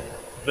extol him.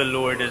 The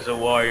Lord is a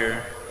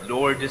warrior,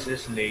 Lord is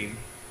his name.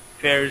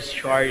 Pharaoh's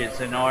chariots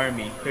and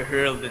army he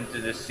hurled into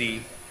the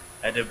sea.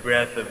 At the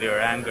breath of your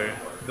anger,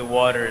 the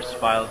waters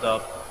piled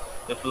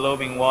up. The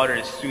flowing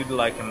waters stood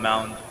like a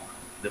mound.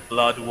 The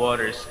flood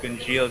waters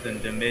congealed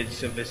in the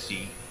midst of the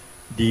sea.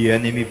 The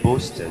enemy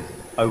boasted,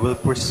 I will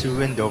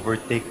pursue and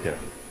overtake them.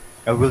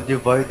 I will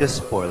divide the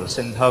spoils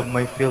and have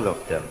my fill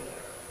of them.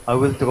 I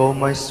will draw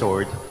my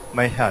sword,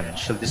 my hand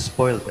shall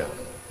despoil them.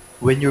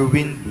 When your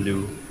wind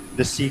blew,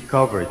 the sea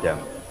covered them.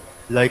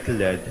 Like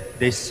lead,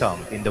 they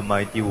sunk in the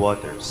mighty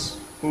waters.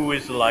 Who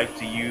is like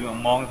to you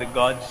among the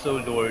gods,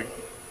 O Lord?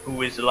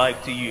 Who is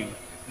like to you,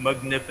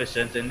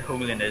 magnificent in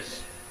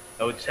holiness,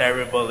 O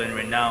terrible in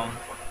renown,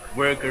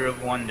 worker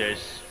of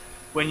wonders?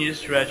 When you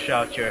stretch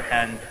out your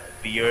hand,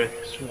 the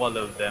earth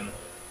swallowed them.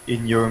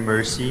 In your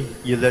mercy,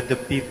 you led the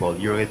people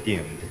you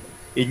redeemed.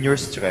 In your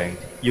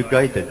strength, you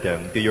guided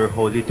them to your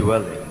holy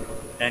dwelling.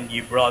 And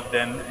you brought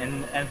them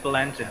in and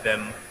planted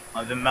them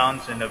on the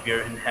mountain of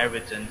your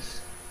inheritance,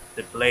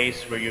 the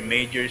place where you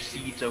made your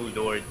seat, O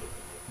Lord.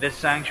 The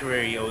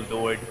sanctuary, O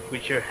Lord,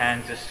 which your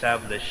hands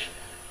established.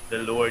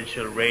 The Lord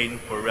shall reign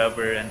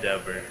forever and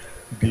ever.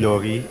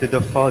 Glory to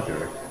the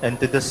Father, and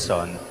to the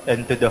Son,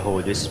 and to the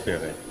Holy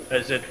Spirit.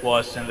 As it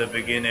was in the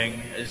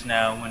beginning, is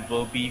now, and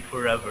will be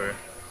forever.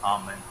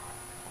 Amen.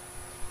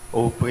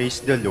 O praise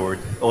the Lord,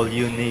 all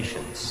you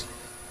nations.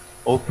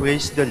 O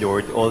praise the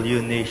Lord, all you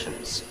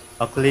nations.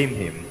 Acclaim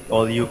him,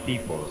 all you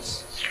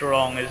peoples.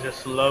 Strong is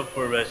his love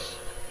for us.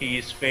 He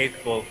is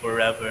faithful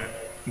forever.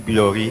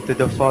 Glory to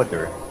the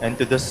Father, and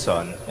to the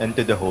Son, and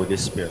to the Holy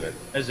Spirit.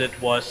 As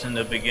it was in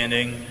the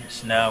beginning,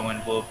 is now, and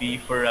will be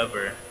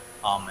forever.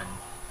 Amen.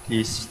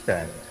 Please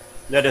stand.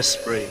 Let us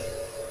pray.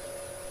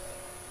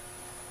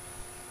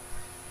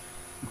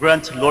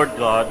 Grant, Lord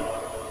God,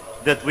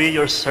 that we,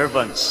 your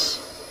servants,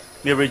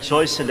 may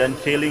rejoice in the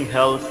unfailing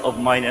health of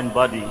mind and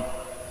body,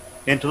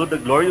 and through the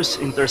glorious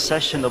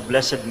intercession of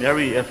Blessed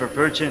Mary, ever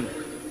Virgin,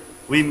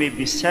 we may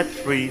be set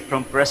free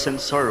from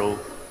present sorrow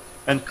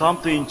and come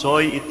to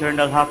enjoy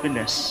eternal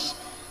happiness.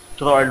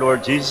 Through our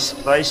Lord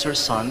Jesus Christ, your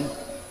Son,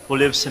 who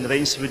lives and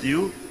reigns with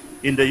you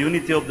in the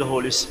unity of the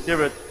Holy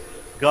Spirit,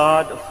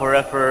 God,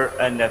 forever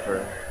and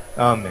ever.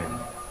 Amen.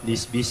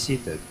 Please be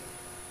seated.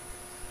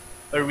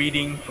 A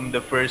reading from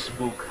the first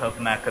book of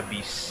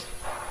Maccabees.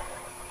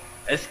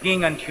 As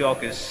King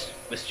Antiochus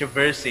was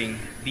traversing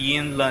the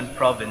inland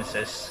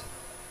provinces,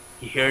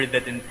 he heard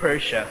that in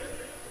Persia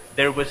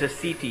there was a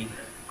city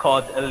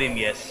called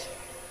Elimius,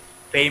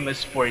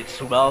 famous for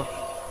its wealth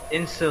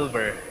in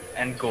silver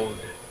and gold,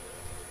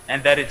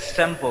 and that its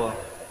temple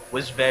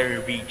was very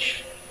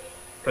rich,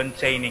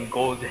 containing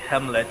gold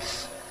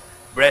helmets,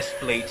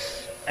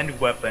 breastplates, and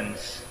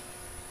weapons,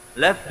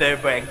 left there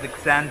by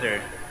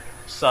Alexander,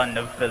 son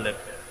of Philip,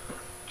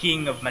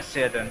 king of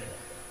Macedon,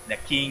 the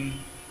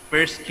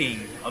first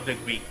king of the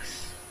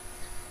Greeks.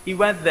 He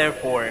went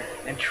therefore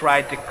and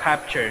tried to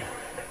capture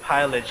and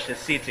pillage the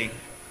city,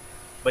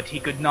 but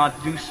he could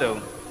not do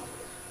so,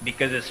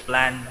 because his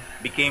plan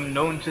became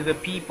known to the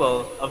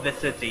people of the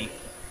city,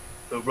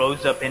 who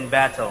rose up in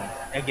battle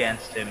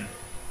against him.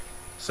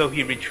 So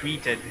he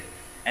retreated,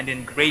 and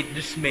in great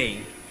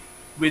dismay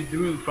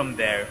withdrew from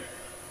there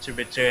to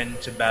return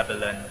to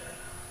Babylon.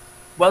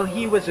 While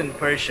he was in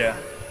Persia,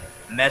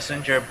 a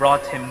messenger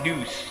brought him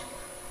news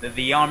that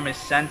the armies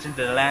sent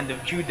into the land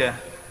of Judah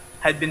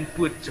had been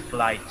put to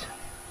flight.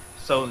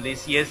 So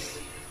Lysias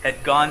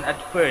had gone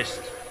at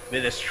first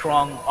with a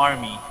strong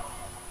army,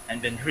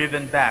 and been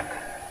driven back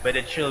by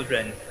the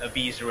children of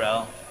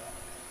Israel,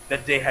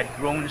 that they had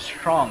grown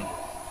strong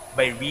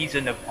by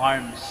reason of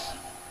arms,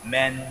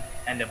 men,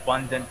 and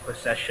abundant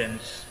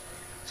possessions,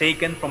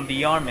 taken from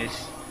the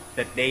armies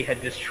that they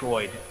had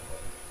destroyed,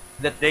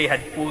 that they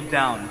had pulled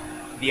down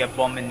the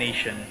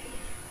abomination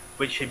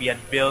which he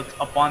had built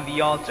upon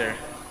the altar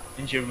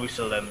in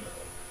Jerusalem,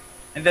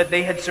 and that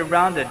they had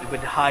surrounded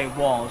with high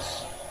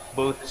walls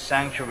both the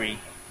sanctuary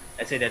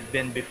as it had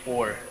been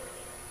before,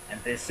 and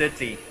the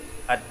city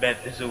at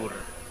Beth-zur.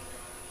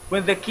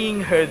 When the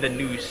king heard the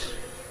news,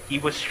 he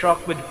was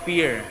struck with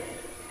fear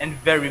and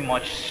very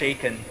much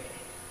shaken.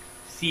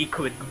 Sick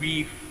with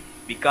grief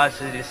because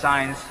his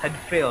designs had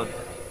failed,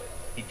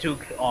 he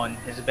took on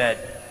his bed.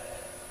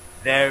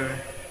 There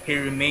he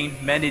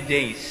remained many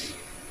days,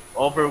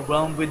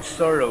 overwhelmed with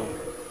sorrow,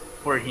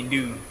 for he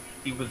knew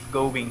he was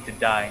going to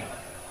die.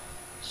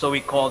 So he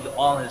called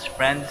all his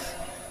friends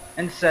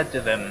and said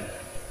to them,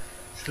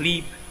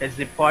 "Sleep has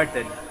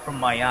departed from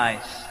my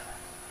eyes,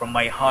 for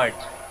my heart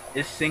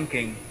is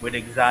sinking with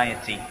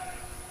anxiety.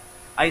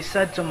 I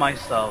said to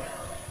myself,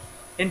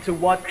 into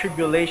what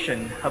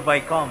tribulation have I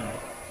come,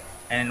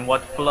 and in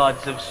what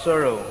floods of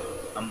sorrow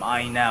am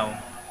I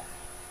now?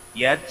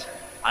 Yet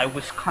I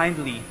was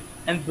kindly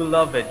and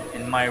beloved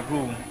in my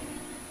room,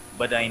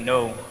 but I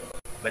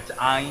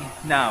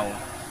now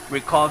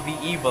recall the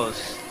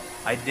evils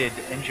I did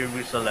in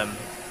Jerusalem,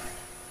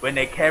 when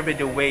I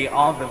carried away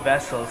all the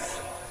vessels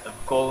of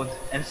gold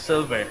and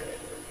silver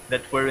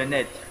that were in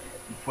it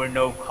for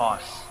no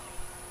cause,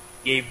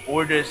 gave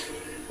orders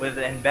that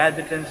the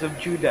inhabitants of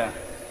Judah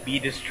be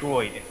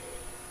destroyed.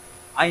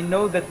 I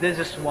know that this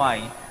is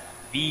why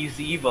these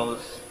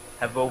evils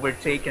have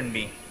overtaken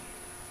me,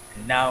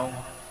 and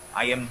now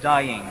I am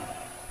dying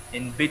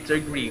in bitter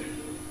grief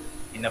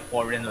in a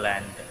foreign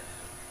land."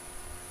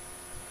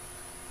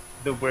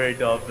 The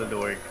word of the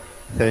Lord.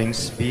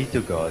 Thanks be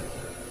to God.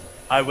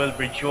 I will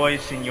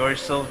rejoice in your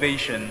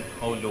salvation,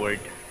 O Lord.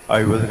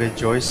 I will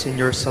rejoice in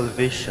your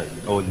salvation,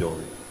 O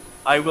Lord.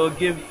 I will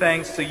give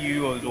thanks to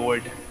you, O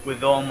Lord,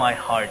 with all my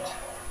heart.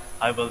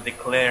 I will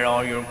declare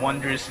all your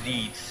wondrous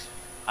deeds.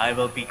 I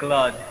will be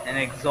glad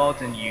and exult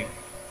in you.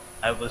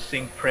 I will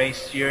sing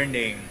praise to your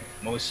name,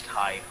 Most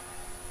High.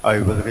 I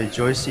will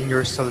rejoice in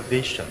your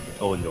salvation,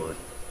 O Lord.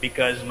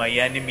 Because my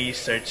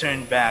enemies are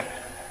turned back,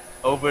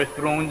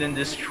 overthrown and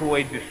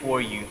destroyed before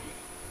you.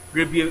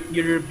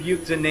 You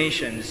rebuked the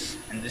nations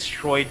and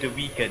destroyed the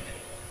wicked.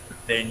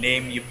 Their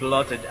name you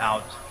blotted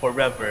out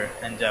forever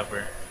and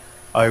ever.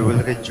 I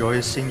will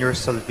rejoice in your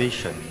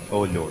salvation,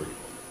 O Lord.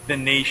 The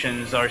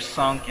nations are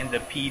sunk in the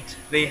pit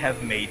they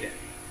have made.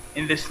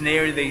 In the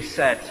snare they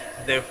set,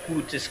 their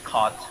foot is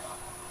caught.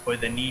 For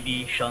the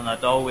needy shall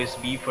not always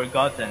be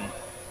forgotten,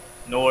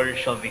 nor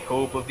shall the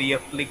hope of the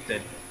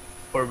afflicted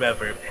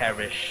forever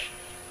perish.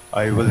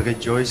 I will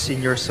rejoice in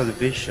your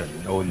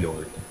salvation, O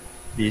Lord.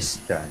 Please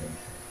stand.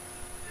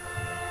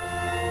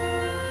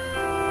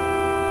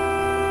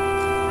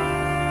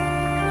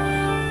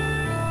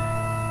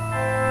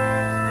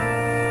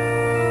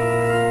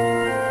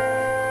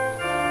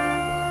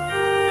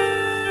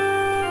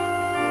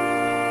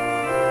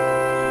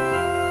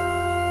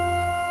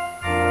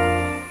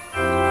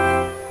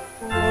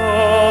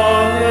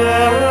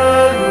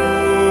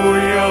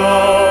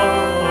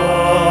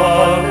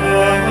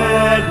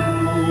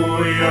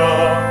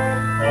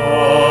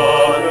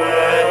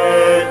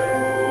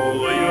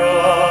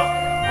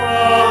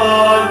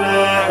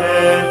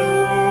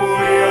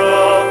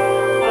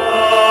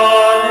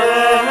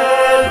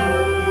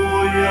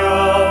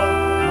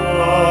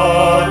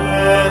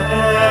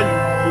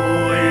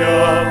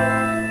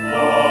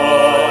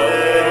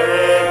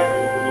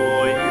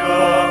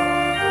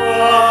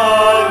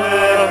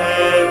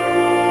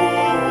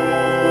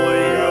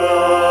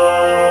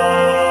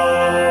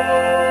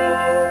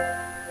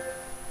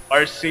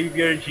 Our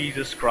Savior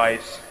Jesus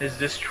Christ has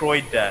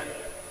destroyed death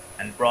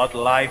and brought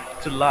life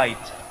to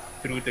light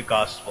through the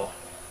gospel.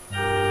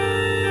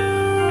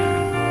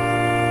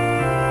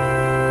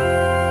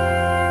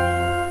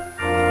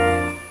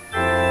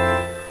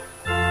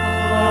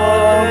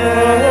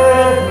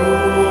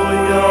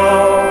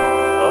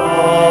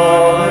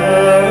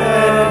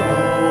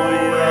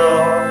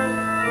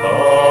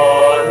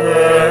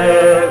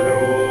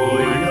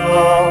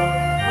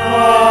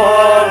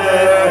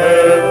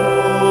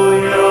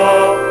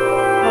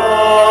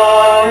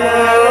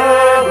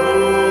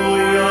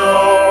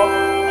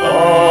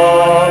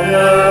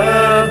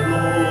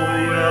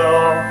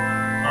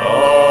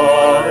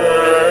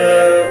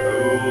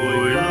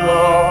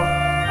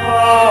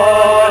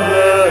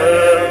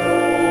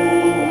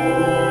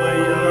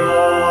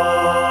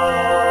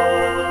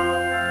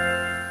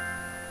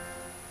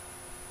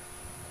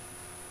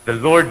 The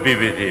Lord be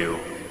with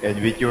you.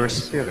 and with your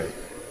spirit.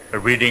 A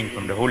reading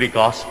from the Holy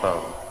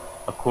Gospel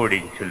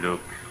according to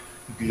Luke.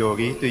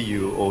 Glory to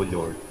you, O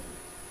Lord.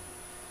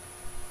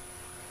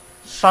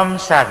 Some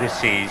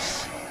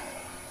Sadducees,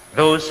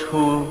 those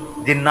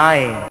who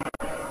deny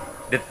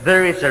that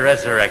there is a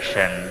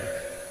resurrection,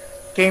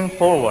 came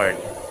forward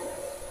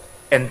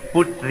and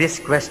put this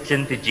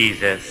question to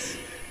Jesus,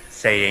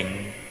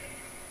 saying,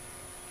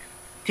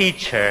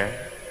 "Teacher,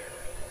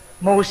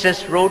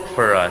 Moses wrote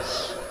for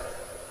us,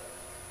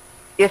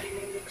 if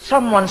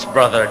someone's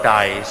brother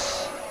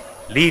dies,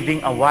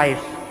 leaving a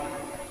wife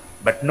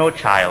but no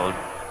child,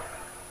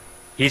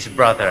 his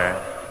brother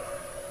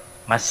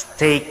must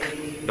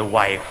take the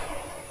wife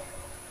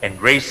and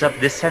raise up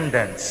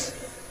descendants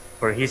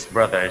for his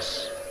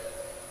brothers.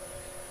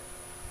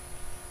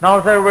 Now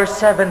there were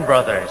 7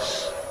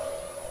 brothers.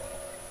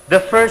 The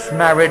first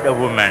married a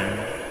woman,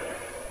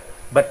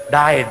 but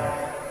died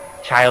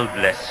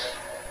childless.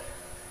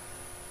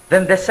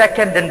 Then the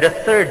second and the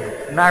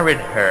third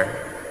married her,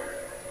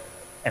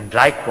 and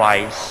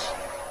likewise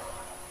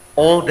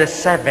all the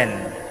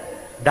 7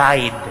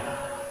 died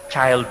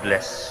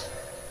childless.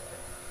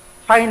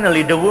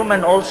 Finally, the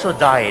woman also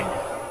died.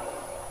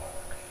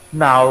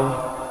 Now,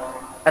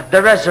 at the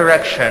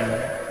resurrection,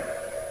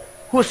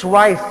 whose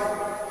wife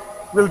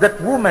will that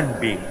woman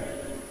be?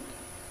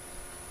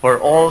 For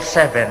all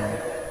 7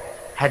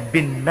 had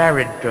been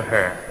married to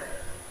her."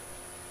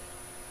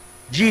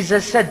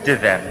 Jesus said to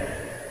them,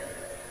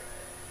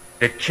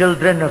 "The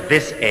children of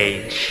this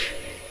age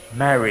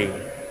marry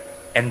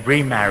and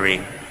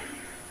remarry,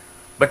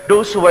 but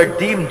those who are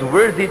deemed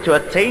worthy to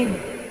attain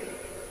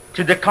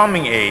to the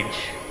coming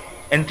age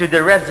and to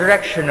the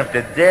resurrection of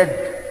the dead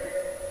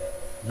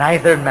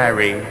neither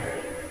marry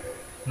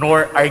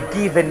nor are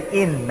given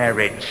in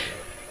marriage.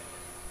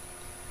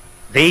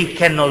 They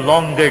can no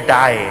longer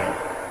die,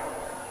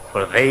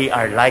 for they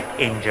are like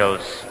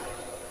angels,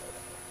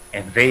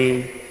 and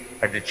they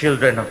are the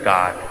children of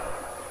God,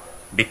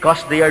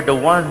 because they are the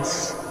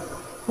ones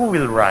who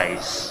will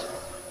rise.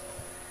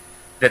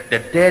 That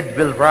the dead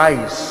will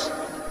rise,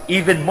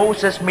 even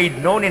Moses made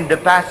known in the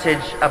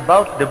passage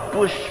about the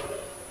bush,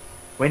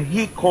 when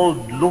he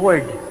called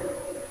Lord,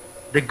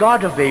 the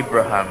God of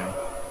Abraham,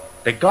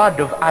 the God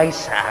of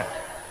Isaac,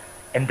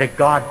 and the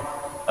God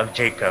of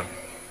Jacob.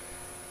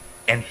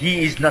 And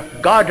he is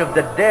not God of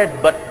the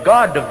dead, but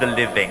God of the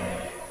living.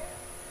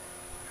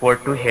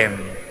 For to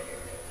him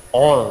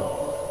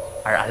all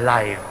are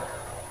alive."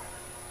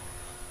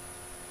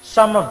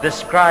 Some of the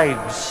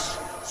scribes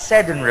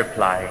said in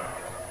reply,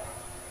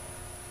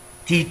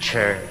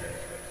 "Teacher,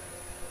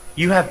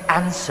 you have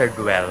answered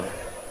well."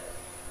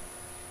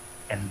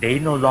 And they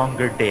no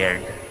longer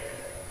dared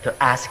to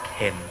ask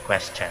him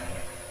question.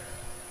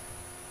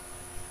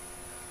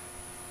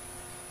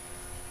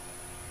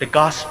 The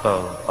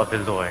Gospel of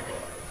the Lord.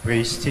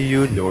 Praise to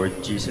you,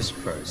 Lord Jesus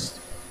Christ.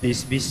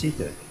 Please be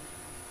seated.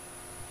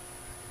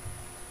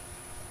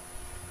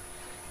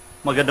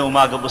 Magandang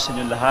umaga po sa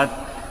inyong lahat,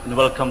 and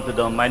welcome to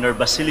the Minor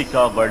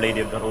Basilica of Our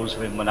Lady of the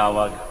Rosary,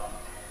 Manaoag.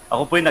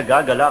 Ako po'y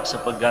nagagalak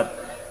sapagkat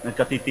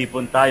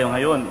nagkatitipon tayo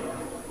ngayon.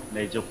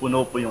 Medyo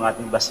puno po yung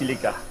ating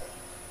basilika.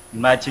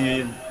 Imagine nyo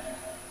yun,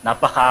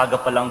 napakaaga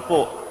pa lang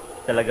po,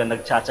 talagang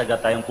nagtsatsaga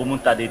tayong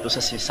pumunta dito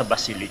sa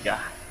basilika.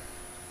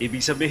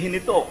 Ibig sabihin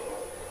nito,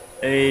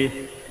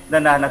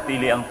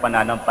 nananatili ang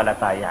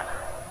pananampalataya.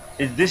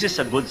 This is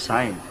a good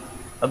sign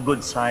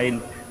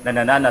na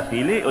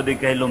nananatili o di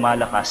kaya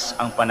lumalakas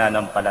ang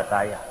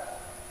pananampalataya.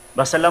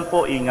 Basta lang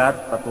po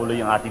ingat,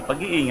 patuloy ang ating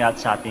pag-iingat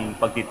sa ating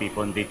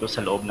pagtitipon dito sa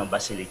loob ng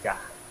basilika.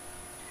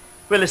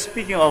 Well,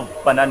 speaking of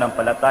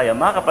pananampalataya,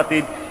 mga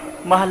kapatid,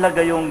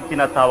 mahalaga yung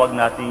tinatawag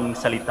nating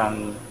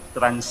salitang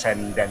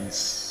transcendence.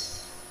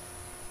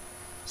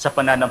 Sa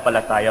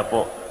pananampalataya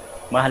po,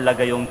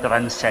 mahalaga yung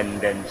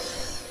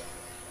transcendence.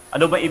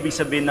 Ano ba ibig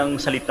sabihin ng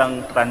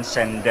salitang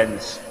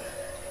transcendence?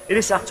 It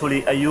is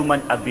actually a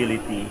human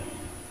ability.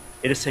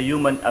 It is a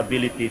human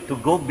ability to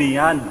go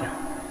beyond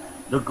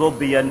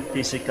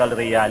physical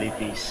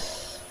realities.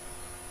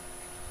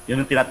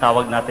 Yun ang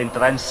tinatawag natin,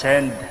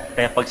 transcend.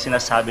 Kaya pag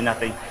sinasabi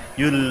natin,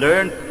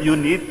 you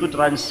need to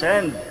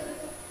transcend.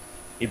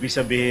 Ibig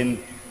sabihin,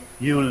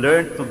 you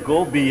learn to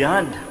go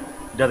beyond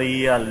the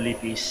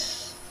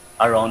realities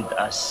around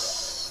us.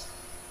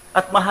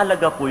 At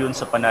mahalaga po yun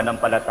sa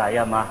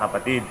pananampalataya, mga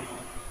kapatid,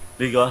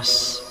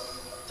 because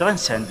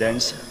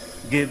transcendence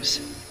gives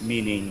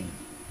meaning.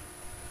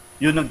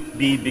 Yun ang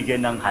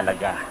bibigyan ng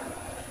halaga.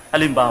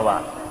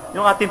 Halimbawa,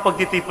 yung ating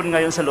pagtitipon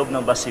ngayon sa loob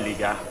ng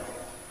basilika,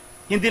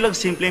 hindi lang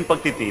simpleng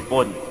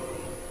pagtitipon.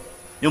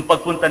 Yung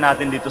pagpunta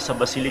natin dito sa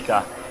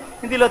basilika,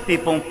 hindi lang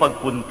tipong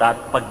pagpunta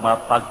at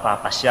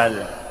pagpapasyal.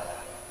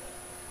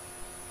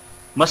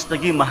 Mas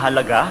naging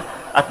mahalaga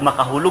at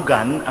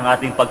makahulugan ang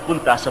ating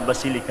pagpunta sa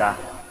basilika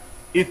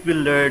if we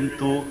learn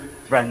to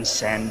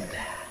transcend.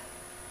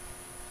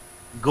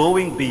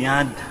 Going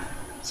beyond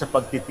sa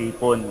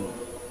pagtitipon.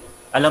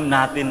 Alam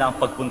natin na ang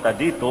pagpunta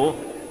dito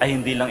ay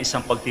hindi lang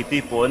isang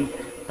pagtitipon,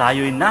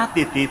 tayo'y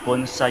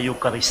natitipon sa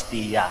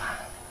Eucharistia.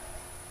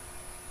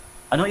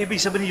 Anong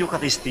ibig sabihin ng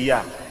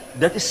Eucharistia?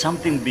 that is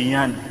something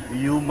beyond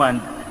human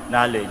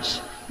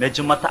knowledge.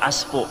 Medyo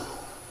mataas po.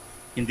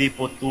 Hindi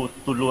po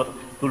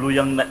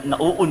tuluyang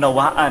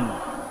nauunawaan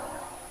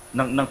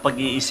ng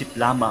pag-iisip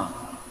lamang.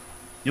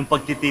 Yung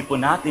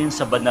pagtitipon natin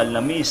sa banal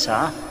na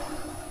misa,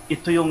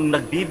 ito yung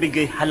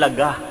nagbibigay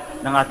halaga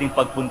ng ating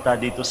pagpunta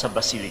dito sa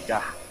Basilika.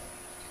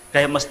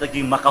 Kaya mas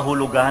naging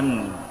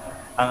makahulugan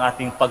ang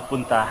ating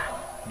pagpunta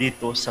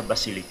dito sa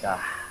Basilika.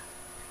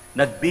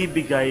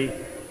 Nagbibigay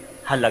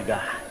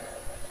halaga.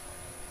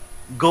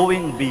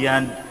 Going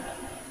beyond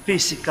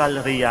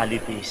physical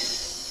realities.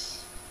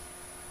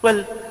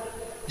 Well,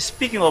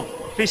 speaking of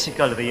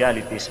physical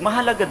realities,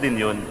 mahalaga din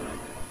yun.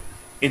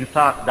 In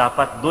fact,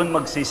 dapat doon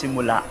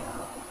magsisimula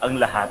ang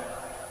lahat.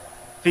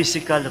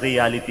 Physical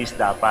realities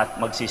dapat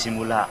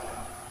magsisimula.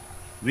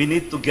 We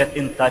need to get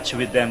in touch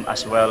with them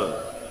as well.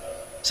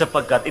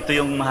 Sapagkat ito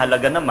yung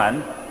mahalaga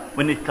naman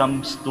when it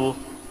comes to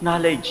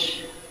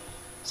knowledge.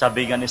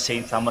 Sabi nga ni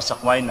St. Thomas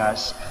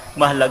Aquinas,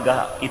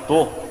 mahalaga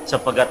ito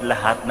sapagkat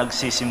lahat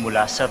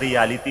nagsisimula sa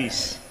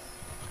realities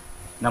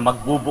na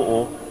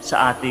magbubuo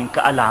sa ating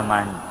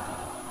kaalaman.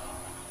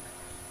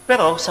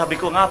 Pero sabi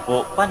ko nga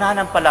po,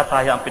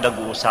 pananampalataya ang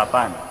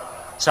pinag-uusapan.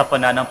 Sa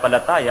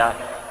pananampalataya,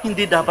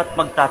 hindi dapat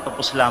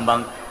magtatapos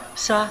lamang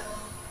sa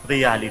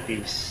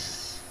realities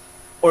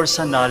or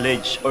sa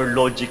knowledge or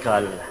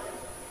logical.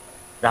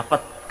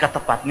 Dapat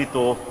katapat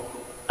nito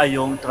ay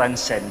yung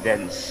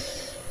transcendence.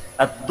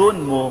 At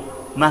doon mo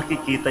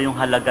makikita yung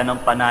halaga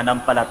ng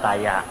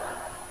pananampalataya.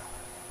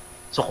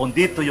 So kung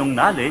dito yung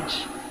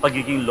knowledge,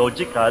 pagiging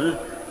logical,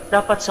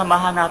 dapat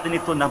samahan natin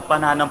ito ng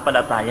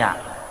pananampalataya.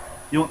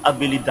 Yung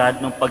abilidad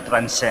ng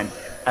pag-transcend.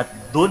 At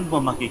doon mo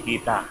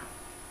makikita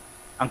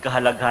ang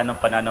kahalagahan ng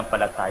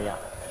pananampalataya.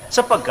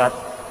 Sapagkat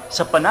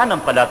sa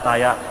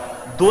pananampalataya,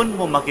 doon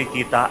mo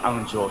makikita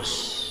ang Diyos.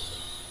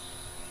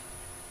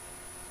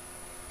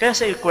 Kaya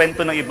sa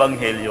ikwento ng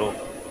Ebanghelyo,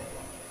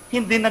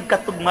 hindi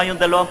nagkatugma yung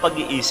dalawang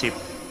pag-iisip.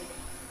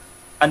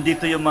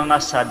 Andito yung mga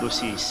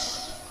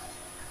Sadducees.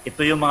 Ito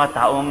yung mga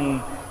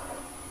taong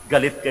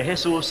galit kay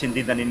Jesus,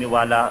 hindi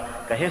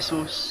naniniwala kay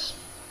Jesus.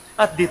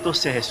 At dito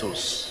si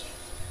Jesus.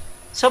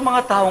 Sa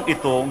mga taong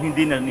itong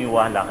hindi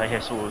naniniwala kay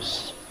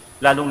Jesus,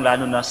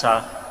 lalong-lalo na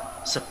sa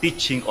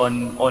teaching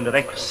on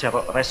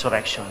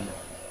resurrection.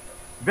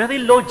 Very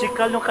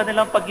logical yung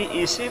kanilang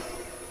pag-iisip.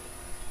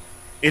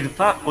 In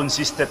fact,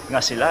 consistent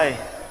nga sila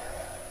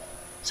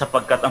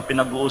sapagkat ang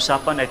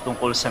pinag-uusapan ay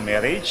tungkol sa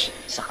marriage,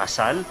 sa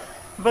kasal.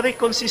 Very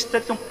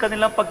consistent yung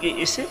kanilang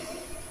pag-iisip.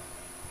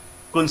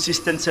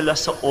 Consistent sila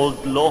sa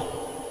old law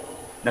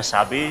na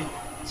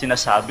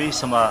sinasabi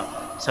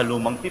sa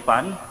lumang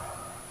tipan,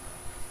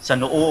 sa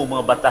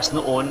mga batas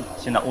noon,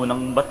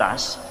 sinaunang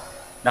batas,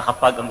 na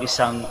kapag ang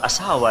isang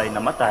asawa ay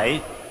namatay,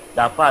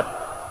 dapat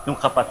yung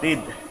kapatid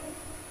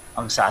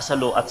ang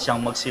sasalo at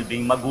siyang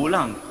magsilbing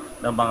magulang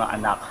ng mga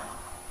anak.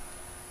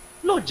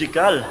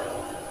 Logical.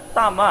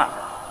 Tama.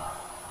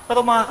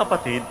 Pero mga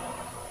kapatid,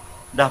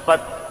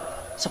 dapat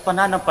sa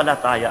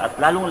pananampalataya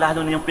at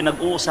lalong-lalo na yung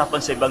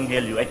pinag-uusapan sa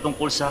Ebanghelyo ay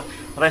tungkol sa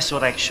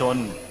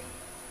resurrection.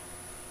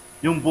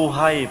 Yung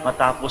buhay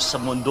matapos sa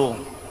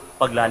mundong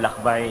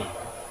paglalakbay.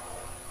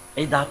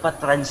 Ay dapat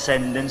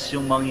transcendence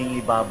yung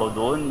mangingibabaw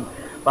doon.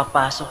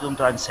 Papasok yung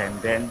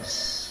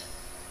transcendence.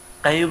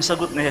 Kaya yung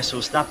sagot ni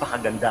Jesus,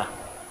 napakaganda.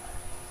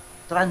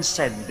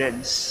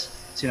 Transcendence.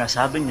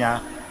 Sinasabi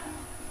niya,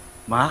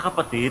 mga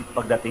kapatid,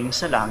 pagdating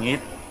sa langit,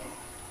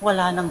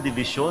 wala nang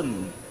division.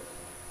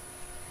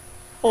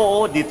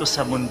 Oo, dito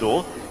sa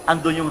mundo,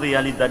 andun yung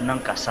realidad ng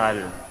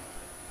kasal.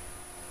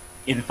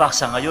 In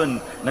fact, sa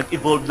ngayon,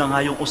 nag-evolve na nga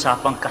yung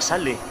usapang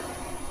kasal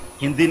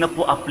Hindi na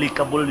po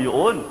applicable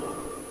yun.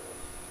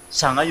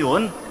 Sa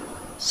ngayon,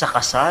 sa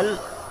kasal,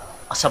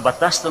 sa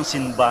batas ng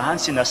simbahan,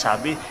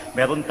 sinasabi,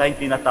 meron tayong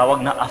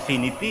tinatawag na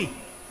affinity.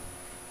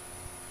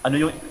 Ano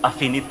yung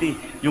affinity?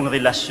 Yung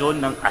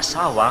relasyon ng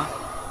asawa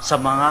sa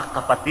mga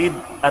kapatid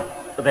at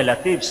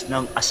relatives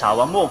ng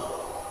asawa mo.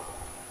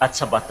 At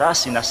sa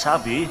batas,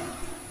 sinasabi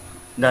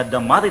na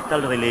the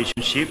marital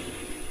relationship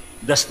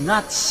does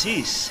not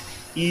cease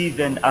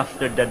even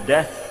after the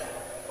death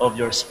of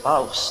your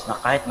spouse. Na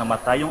kahit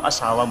namatay yung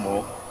asawa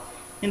mo,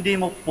 hindi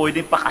mo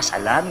pwedeng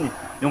pakasalan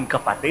yung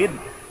kapatid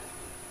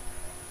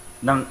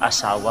ng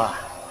asawa.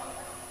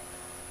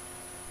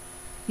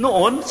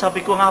 Noon,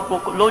 sabi ko nga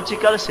po,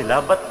 logical sila,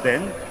 but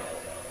then,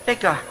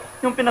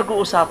 yung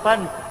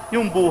pinag-uusapan,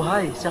 yung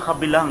buhay sa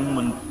kabilang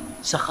mundo,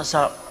 sa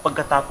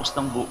pagkatapos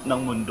ng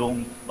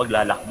mundong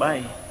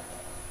paglalakbay.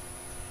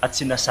 At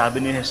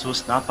sinasabi ni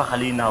Jesus,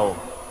 napakalinaw,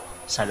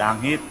 sa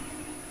langit,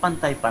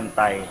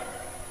 pantay-pantay.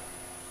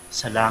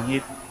 Sa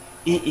langit,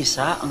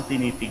 iisa ang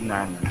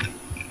tinitignan.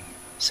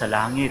 Sa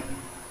langit,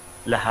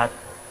 lahat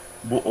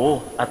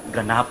buo at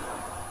ganap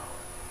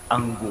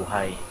ang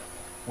buhay.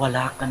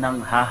 Wala ka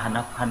nang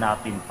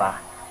hahanap-hanapin pa.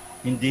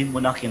 Hindi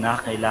mo na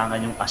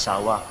kinakailangan yung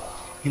asawa.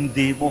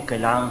 Hindi mo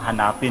kailangang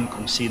hanapin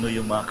kung sino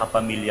yung mga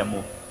kapamilya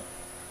mo.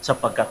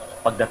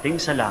 Sapagkat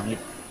pagdating sa langit,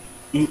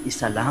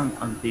 iisa lang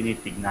ang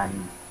tinitignan,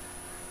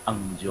 ang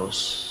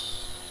Diyos.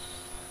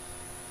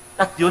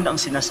 At yun ang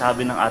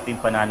sinasabi ng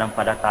ating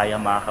pananampalataya,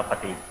 mga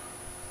kapatid.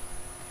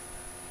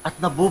 At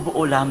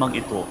nabubuo lamang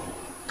ito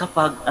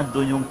kapag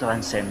andun yung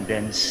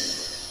transcendence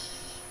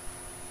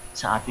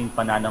sa ating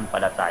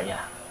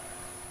pananampalataya.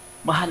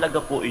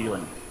 Mahalaga po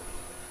iyon.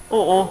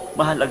 Oo,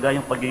 mahalaga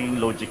yung pagiging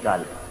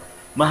logical.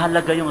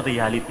 Mahalaga yung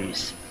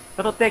realities.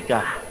 Pero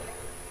teka,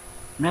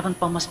 meron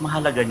pang mas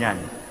mahalaga niyan.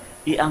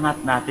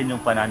 Iangat natin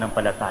yung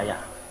pananampalataya.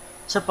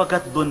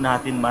 Sapagkat doon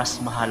natin mas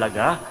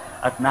mahalaga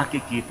at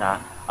nakikita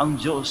ang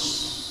Diyos.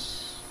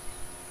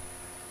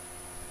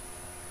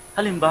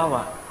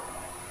 Halimbawa,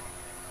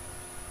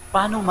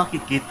 paano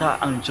makikita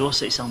ang Diyos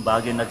sa isang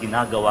bagay na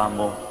ginagawa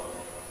mo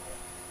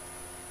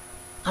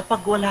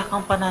kapag wala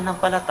kang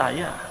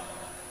pananampalataya?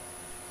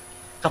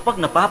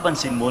 Kapag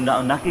napapansin mo na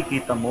ang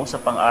nakikita mo sa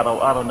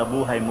pang-araw-araw na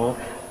buhay mo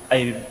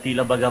ay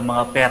tila baga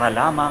mga pera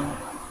lamang,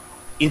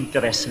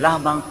 interest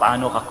lamang,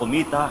 paano ka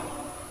kumita,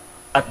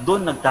 at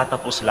doon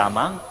nagtatapos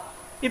lamang,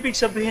 ibig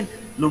sabihin,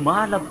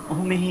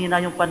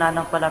 humihina yung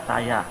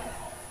pananampalataya.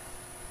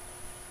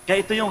 Kaya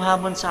ito yung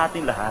hamon sa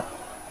ating lahat.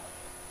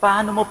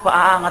 Paano mo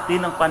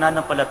paaangatin ang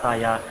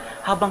pananampalataya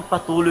habang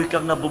patuloy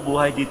kang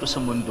nabubuhay dito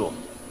sa mundo?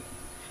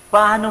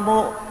 Paano mo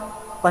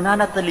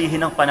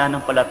pananatilihin ang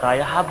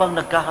pananampalataya habang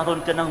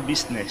nagkakaroon ka ng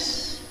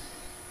business?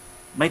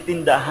 May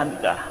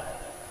tindahan ka,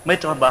 may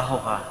trabaho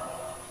ka.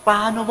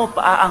 Paano mo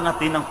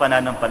paaangatin ang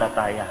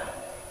pananampalataya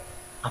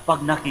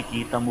kapag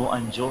nakikita mo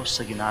ang Diyos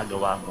sa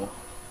ginagawa mo?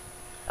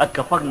 At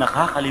kapag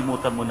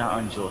nakakalimutan mo na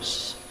ang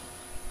Diyos,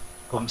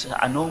 kung sa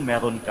anong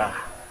meron ka,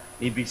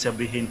 ibig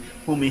sabihin,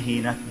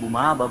 humihina at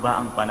bumababa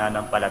ang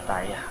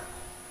pananampalataya.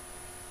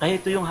 Kaya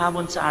ito yung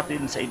hamon sa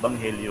atin sa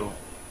Ebanghelyo.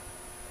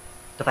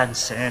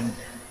 Transcend.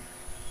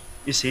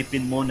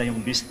 Isipin mo na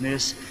yung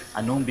business,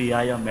 anong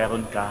biyaya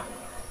meron ka.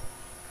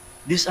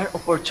 These are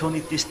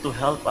opportunities to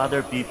help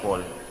other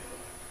people.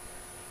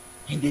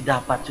 Hindi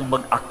dapat yung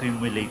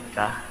mag-accumulate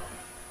ka,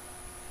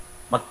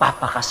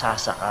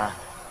 magpapakasasa ka.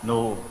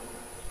 No.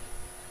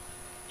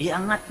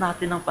 Iangat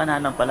natin ang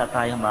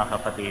pananampalataya, mga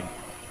kapatid.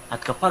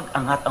 At kapag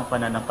angat ang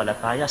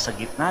pananampalataya sa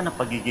gitna ng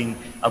pagiging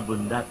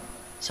abundat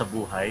sa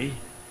buhay,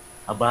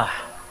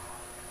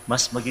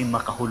 mas maging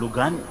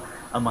makahulugan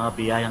ang mga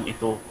biyayang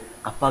ito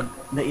kapag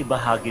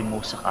naibahagi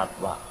mo sa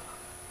kapwa.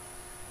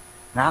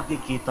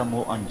 Nakikita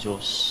mo ang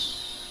Diyos.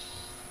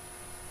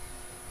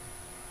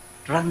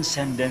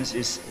 Transcendence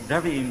is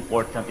very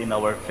important in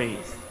our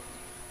faith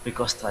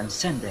because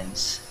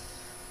transcendence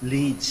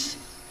leads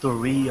to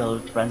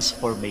real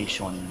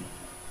transformation.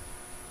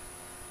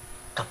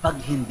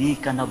 Kapag hindi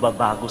ka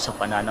nababago sa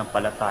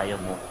pananampalataya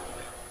mo,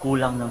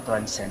 kulang ng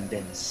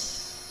transcendence.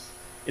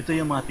 Ito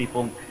yung mga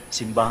tipong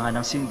simbahan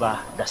ng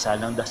simba,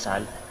 dasal ng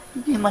dasal,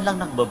 hindi man lang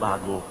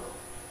nagbabago.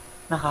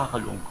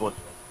 Nakakalungkot.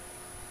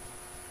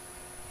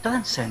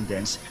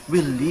 Transcendence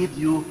will lead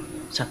you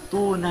sa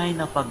tunay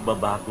na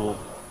pagbabago.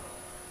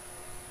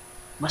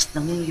 Mas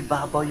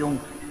nangingibabaw yung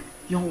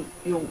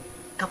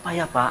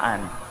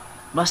kapayapaan.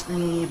 Mas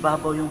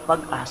nangingibabaw yung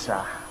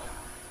pag-asa.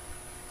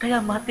 Kaya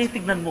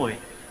matitignan mo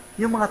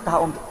yung mga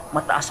taong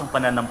mataas ang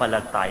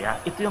pananampalataya,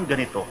 ito yung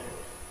ganito.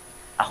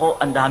 Ako,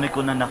 ang dami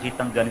ko na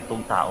nakitang ganitong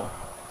tao.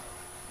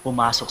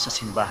 Pumasok sa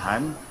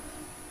simbahan,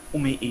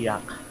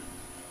 umiiyak,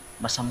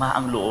 masama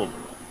ang loob,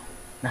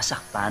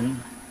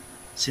 nasaktan,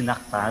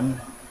 sinaktan,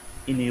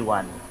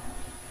 iniwan.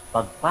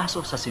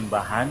 Pagpasok sa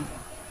simbahan,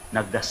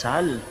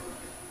 nagdasal,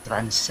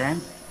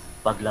 transcend,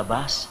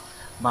 paglabas,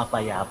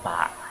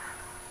 mapayapa.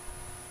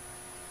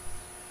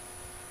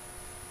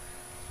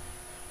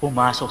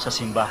 Pumasok sa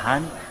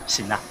simbahan,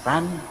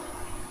 sinaktan,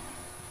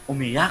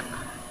 umiyak,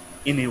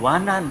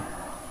 iniwanan,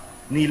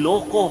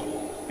 niloko,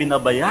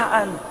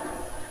 pinabayaan.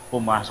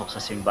 Pumasok sa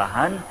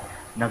simbahan,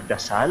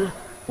 nagdasal,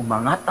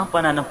 umangat ang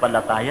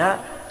pananampalataya,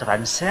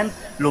 transcend,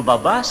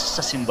 lumabas sa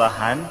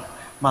simbahan,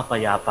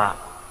 mapayapa.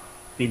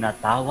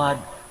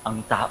 Pinatawad ang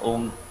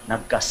taong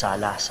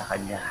nagkasala sa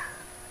kanya.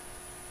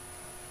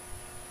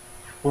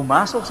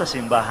 Pumasok sa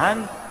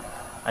simbahan,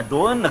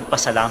 doon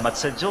nagpasalamat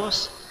sa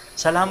Diyos.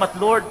 Salamat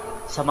Lord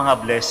sa mga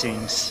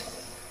blessings.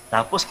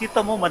 Tapos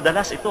kita mo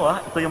madalas ito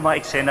yung mga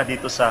eksena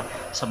dito sa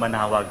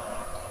Manaoag.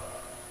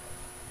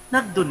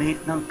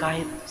 Nag-donate ng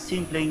kahit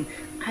simpleng,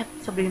 kahit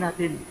sabihin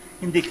natin,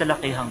 hindi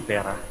kalakihang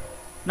pera.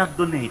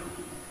 Nag-donate.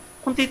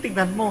 Kung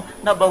titignan mo,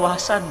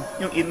 nabawasan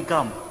yung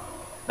income.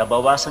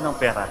 Nabawasan ng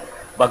pera.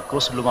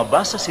 Bagkus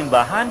lumabas sa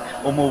simbahan,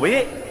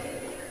 umuwi,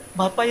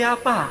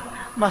 mapayapa,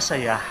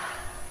 masaya.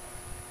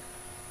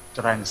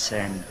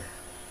 Transcend.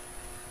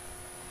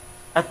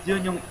 At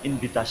yun yung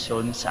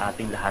invitasyon sa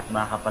ating lahat,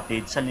 mga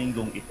kapatid, sa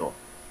linggong ito.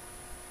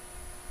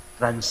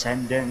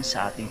 Transcendence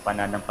sa ating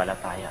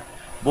pananampalataya.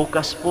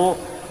 Bukas po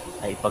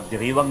ay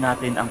pagdiriwang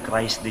natin ang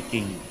Christ the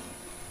King.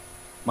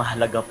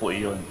 Mahalaga po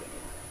iyon.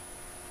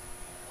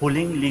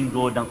 Huling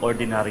linggo ng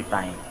ordinary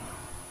time.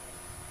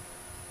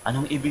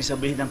 Anong ibig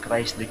sabihin ng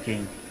Christ the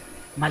King?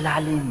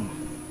 Malalim.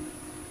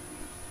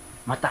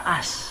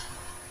 Mataas.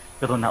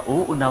 Pero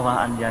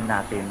nauunawaan yan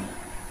natin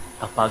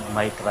kapag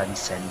may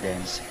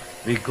transcendence.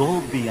 We go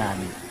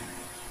beyond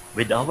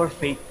with our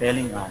faith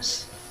telling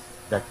us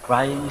that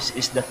Christ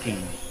is the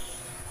King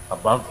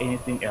Above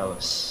anything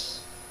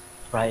else,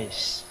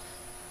 Christ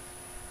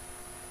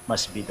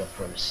must be the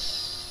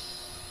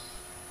first.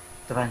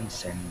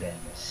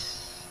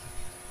 Transcendence.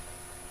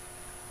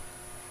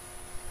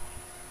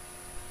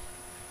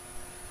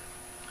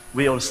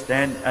 We all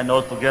stand and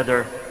all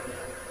together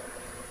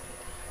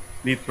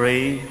we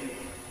pray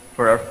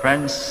for our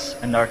friends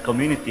and our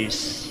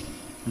communities,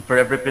 and for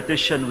every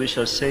petition we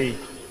shall say,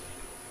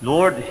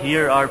 Lord,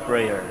 hear our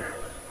prayer.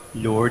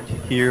 Lord,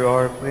 hear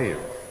our prayer.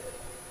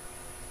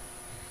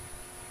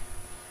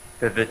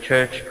 That the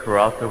Church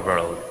throughout the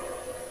world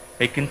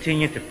may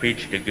continue to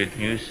preach the good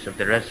news of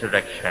the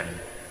resurrection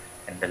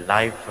and the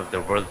life of the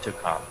world to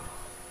come.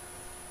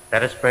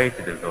 Let us pray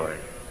to the Lord.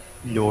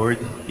 Lord,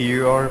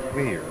 hear our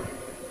prayer.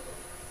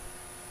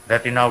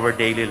 That in our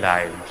daily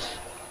lives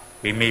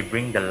we may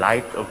bring the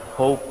light of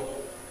hope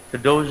to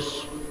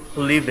those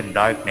who live in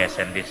darkness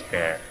and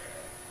despair.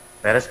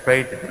 Let us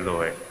pray to the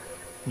Lord.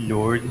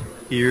 Lord,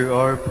 hear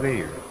our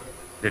prayer.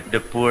 That the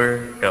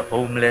poor, the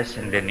homeless,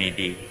 and the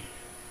needy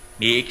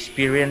may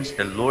experience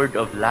the Lord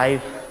of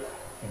life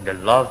and the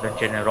love and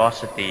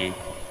generosity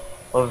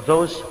of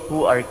those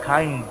who are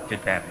kind to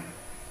them.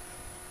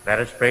 Let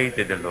us pray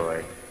to the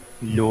Lord.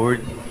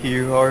 Lord,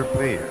 hear our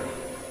prayer.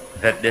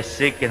 That the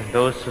sick and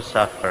those who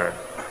suffer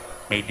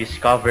may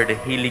discover the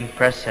healing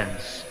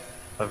presence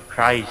of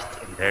Christ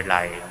in their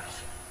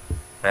lives.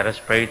 Let us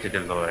pray to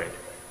the Lord.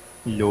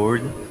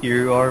 Lord,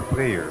 hear our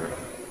prayer.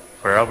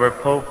 For our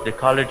Pope, the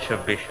College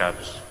of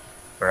Bishops,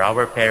 for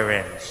our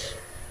parents,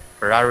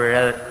 for our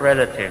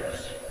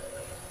relatives,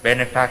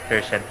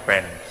 benefactors and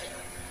friends,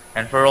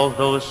 and for all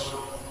those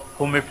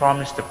whom we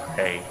promise to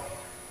pray,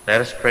 let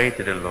us pray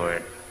to the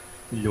Lord.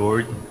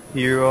 Lord,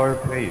 hear our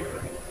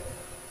prayer.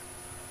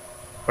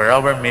 For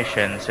our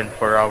missions and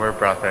for our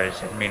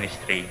brothers in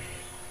ministry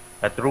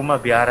at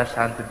Ruma Biara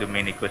Santo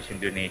Dominicus,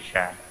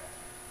 Indonesia,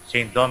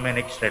 St.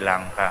 Dominic, Sri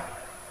Lanka,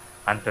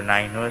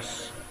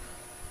 Antoninus,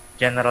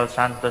 General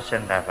Santos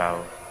and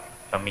Davao,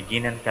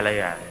 Pamiginan,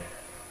 Calayan,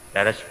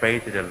 let us pray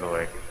to the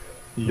Lord.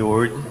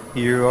 Lord,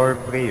 hear our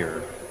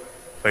prayer.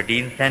 For the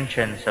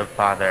intentions of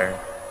Father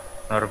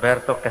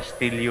Norberto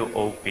Castillo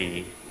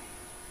O.P.,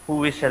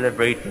 who is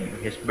celebrating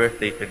his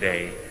birthday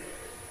today,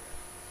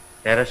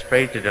 let us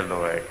pray to the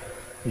Lord.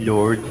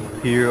 Lord,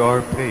 hear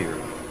our prayer.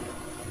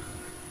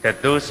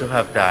 That those who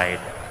have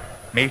died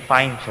may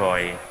find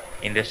joy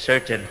in the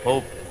certain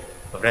hope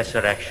of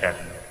resurrection.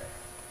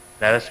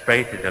 Let us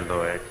pray to the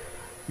Lord.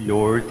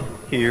 Lord,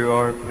 hear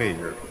our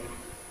prayer.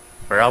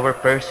 For our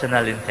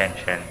personal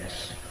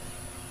intentions,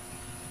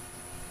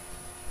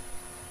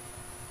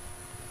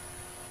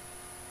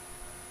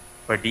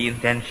 for the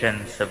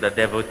intentions of the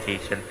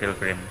devotees and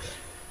pilgrims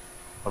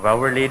of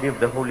Our Lady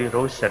of the Holy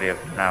Rosary of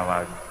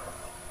Manaoag,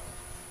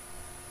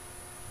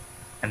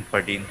 and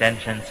for the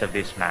intentions of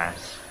this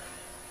Mass,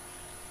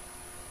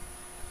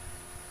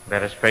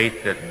 let us pray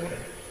to the Lord.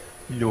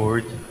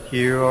 Lord,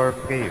 hear our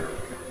prayer.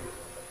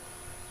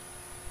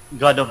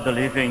 God of the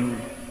living,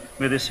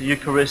 may this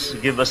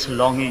Eucharist give us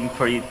longing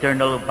for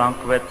eternal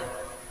banquet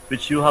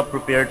which you have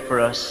prepared for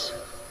us,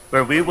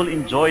 where we will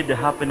enjoy the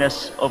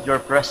happiness of your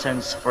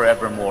presence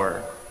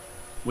forevermore.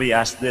 We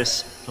ask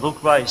this through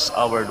Christ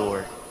our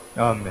Lord.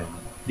 Amen.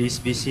 Please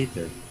be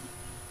seated.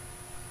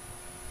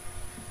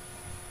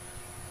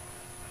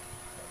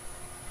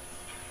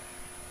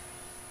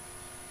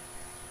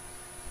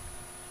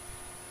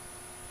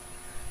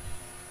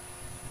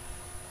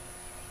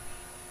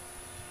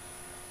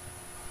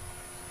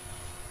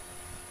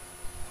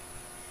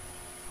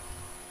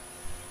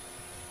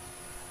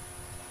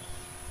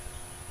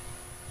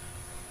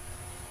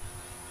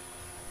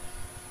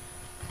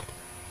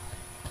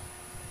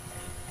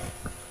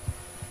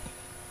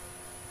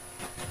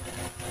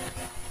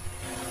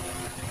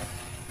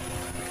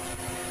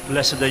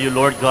 Blessed are you,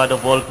 Lord God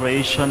of all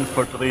creation,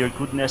 for through your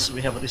goodness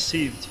we have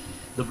received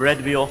the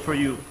bread we offer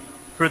you,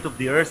 fruit of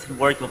the earth and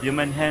work of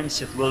human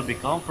hands. It will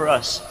become for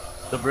us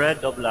the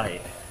bread of life.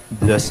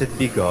 Blessed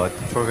be God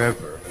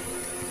forever.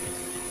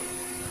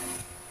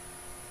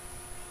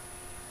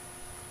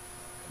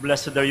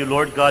 Blessed are you,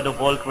 Lord God of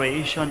all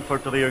creation, for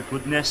through your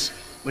goodness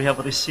we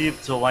have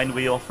received the wine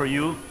we offer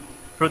you,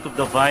 fruit of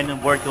the vine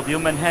and work of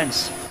human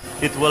hands.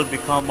 It will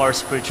become our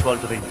spiritual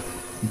drink.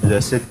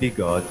 Blessed be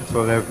God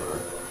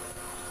forever.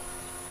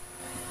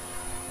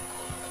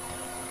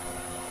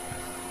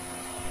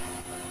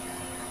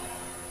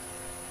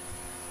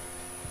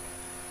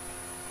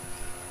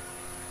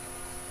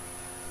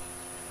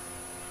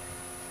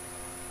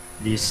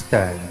 Please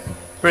stand.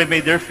 Pray,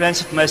 may dear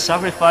friends, that my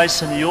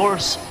sacrifice and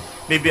yours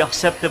may be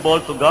acceptable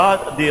to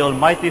God, the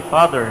Almighty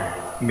Father.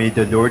 May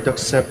the Lord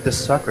accept the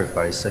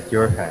sacrifice at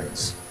your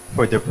hands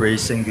for the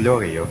praise and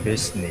glory of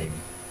his name,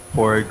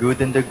 for our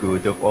good and the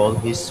good of all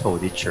his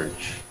holy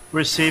church.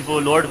 Receive, O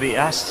Lord, we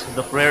ask,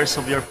 the prayers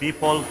of your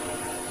people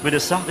with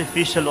the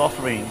sacrificial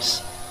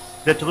offerings,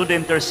 that through the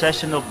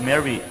intercession of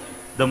Mary,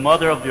 the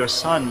mother of your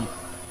Son,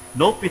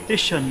 no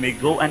petition may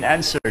go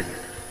unanswered,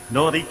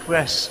 no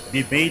request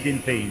be made in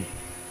vain.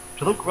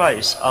 Through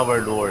Christ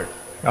our Lord.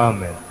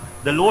 Amen.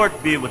 The Lord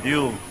be with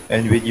you.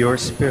 And with your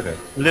spirit,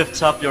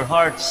 Lift up your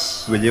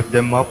hearts. we lift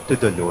them up to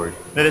the Lord.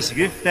 Let us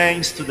give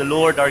thanks to the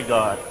Lord our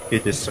God.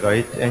 It is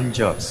right and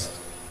just.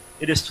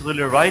 It is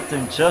truly right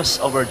and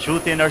just, our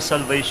duty and our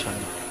salvation,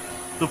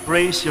 to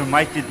praise your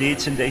mighty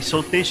deeds in the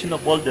exaltation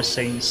of all the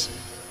saints,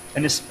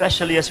 and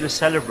especially as we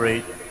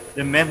celebrate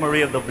the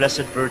memory of the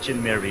Blessed Virgin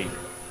Mary.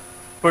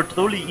 For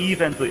truly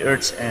even to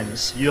earth's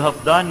ends, you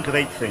have done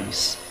great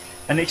things,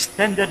 and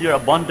extended your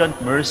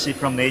abundant mercy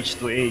from age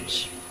to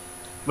age.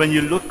 When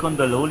you look on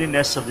the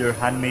lowliness of your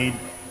handmaid,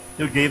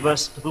 you gave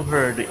us through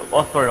her the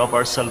author of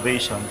our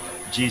salvation,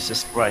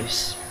 Jesus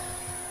Christ.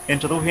 And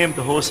through him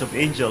the host of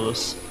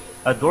angels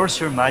adores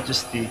your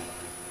majesty,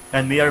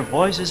 and may our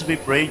voices, we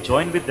pray,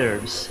 join with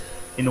theirs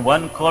in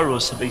one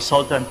chorus of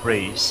exultant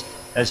praise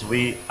as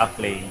we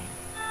acclaim.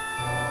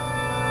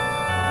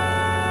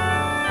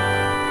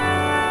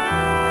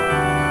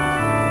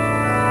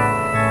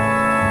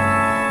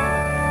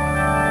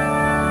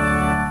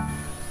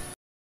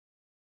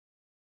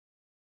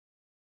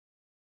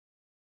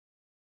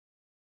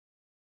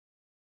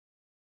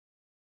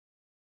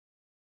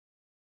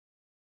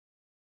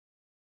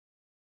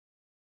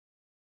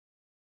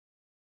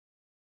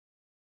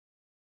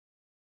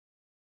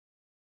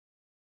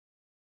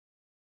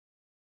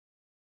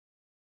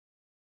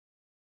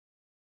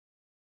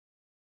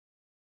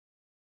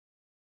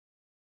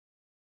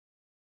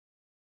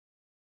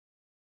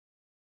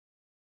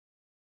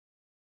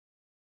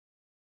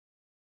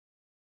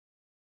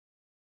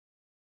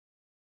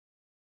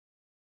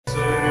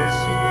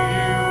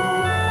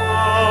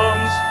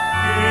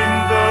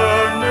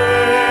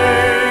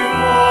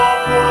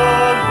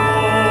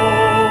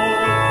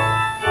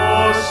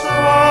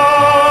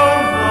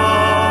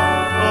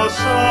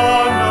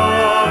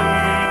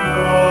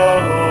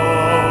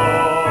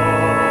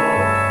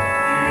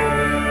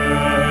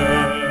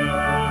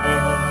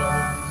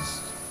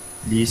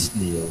 Please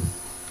kneel.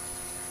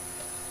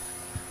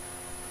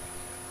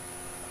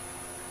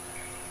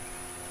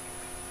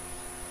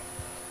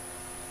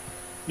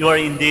 You are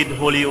indeed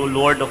holy, O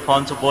Lord, the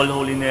fount of all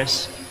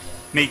holiness.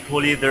 Make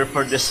holy,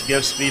 therefore, these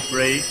gifts, we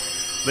pray,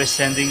 by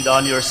sending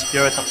down your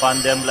Spirit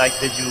upon them like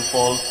the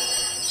dewfall,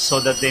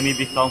 so that they may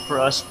become for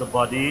us the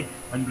body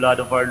and blood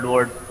of our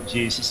Lord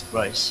Jesus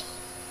Christ.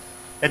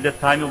 At the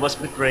time he was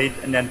betrayed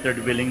and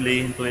entered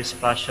willingly into his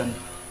passion,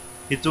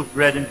 he took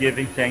bread and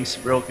giving thanks,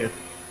 broke it,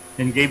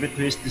 and gave it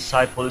to his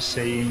disciples,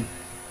 saying,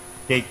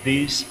 "Take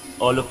this,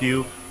 all of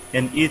you,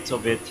 and eat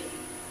of it,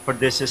 for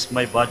this is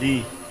my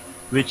body,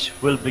 which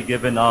will be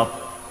given up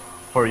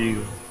for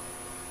you."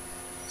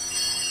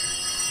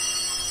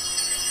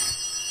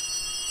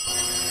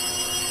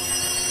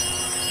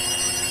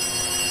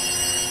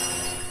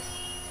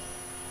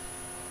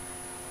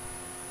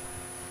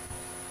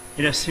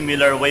 In a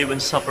similar way,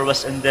 when supper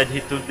was ended, he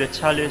took the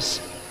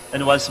chalice,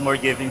 and once more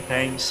giving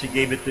thanks, he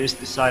gave it to his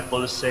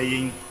disciples,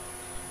 saying,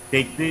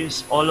 "Take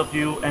this, all of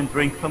you, and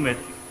drink from it,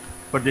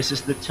 for this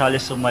is the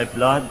chalice of my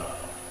blood,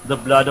 the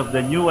blood of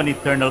the new and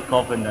eternal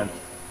covenant,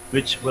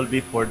 which will be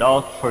poured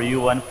out for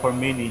you and for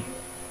many,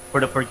 for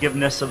the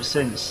forgiveness of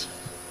sins.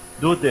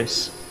 Do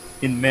this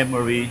in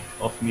memory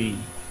of me."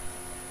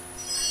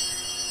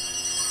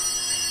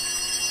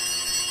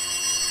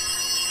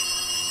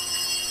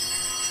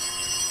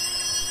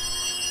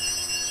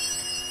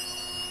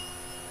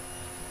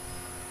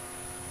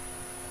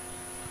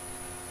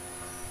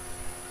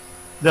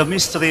 The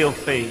mystery of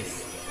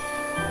faith.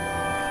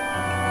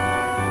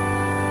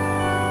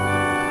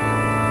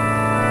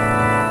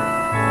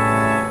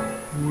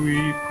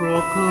 We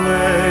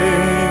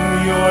proclaim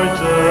your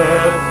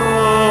death,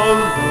 O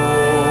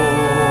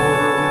Lord,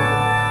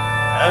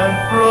 and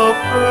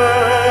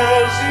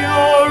profess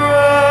your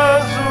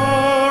resurrection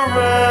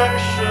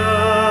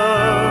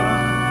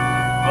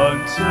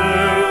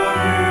until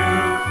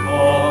you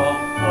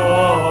come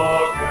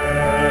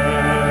again.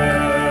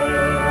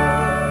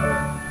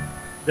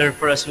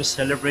 Therefore, as we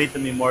celebrate the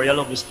memorial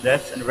of his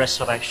death and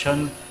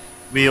resurrection,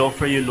 we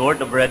offer you, Lord,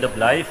 the bread of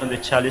life and the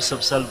chalice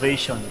of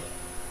salvation,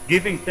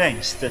 giving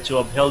thanks that you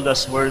have held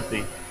us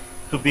worthy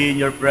to be in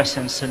your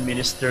presence and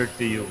minister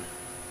to you.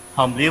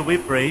 Humbly we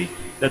pray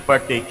that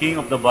partaking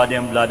of the body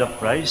and blood of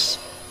Christ,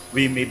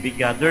 we may be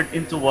gathered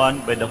into one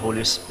by the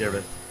Holy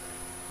Spirit.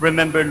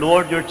 Remember,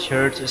 Lord, your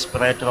church is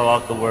spread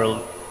throughout the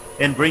world,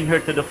 and bring her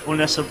to the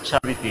fullness of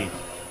charity,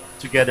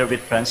 together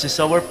with Francis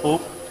our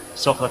Pope,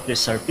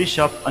 Socrates our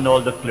Bishop, and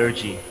all the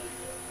clergy.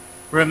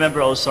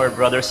 Remember also our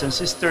brothers and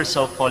sisters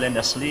who have fallen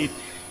asleep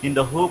in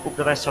the hope of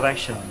the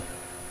resurrection,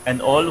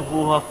 and all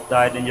who have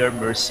died in your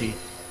mercy.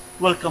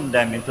 Welcome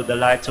them into the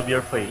light of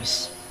your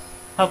face.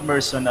 Have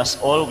mercy on us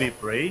all, we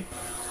pray,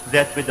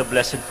 that with the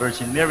Blessed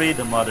Virgin Mary,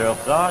 the Mother of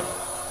God,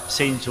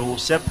 Saint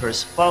Joseph, her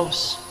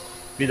spouse,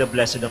 with the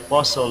blessed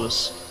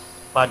apostles,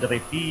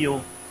 Padre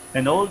Pio,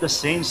 and all the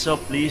saints who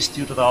have pleased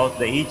you throughout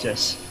the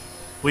ages,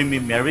 we may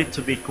merit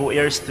to be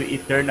co-heirs to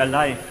eternal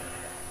life,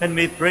 and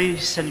may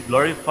praise and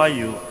glorify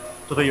you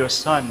through your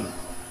Son,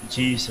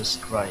 Jesus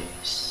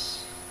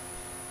Christ.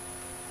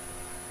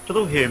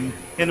 Through him,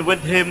 and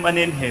with him, and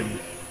in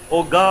him,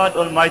 O God,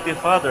 Almighty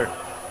Father,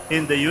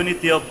 in the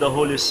unity of the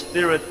Holy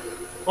Spirit,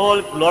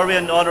 all glory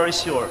and honor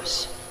is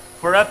yours,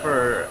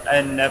 forever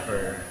and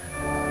ever.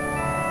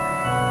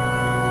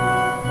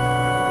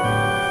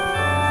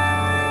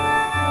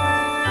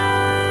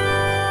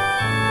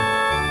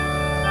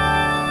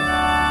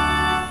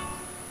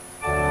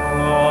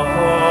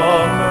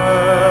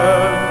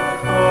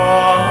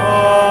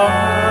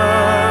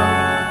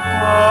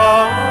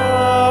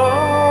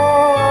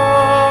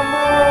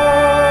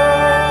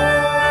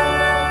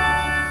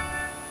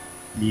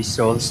 Please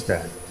all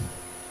stand.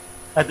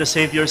 At the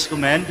Savior's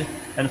command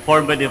and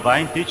formed by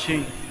divine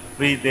teaching,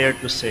 we dare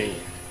to say,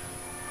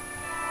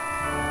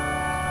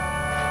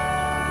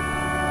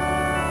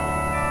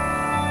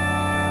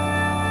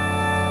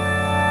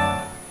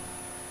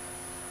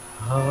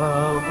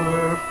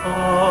 Our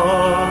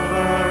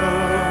Father,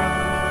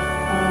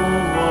 who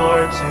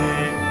art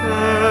in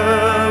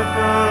heaven,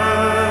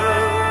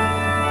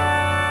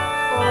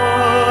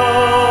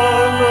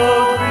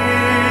 hallowed be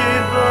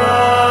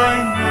thy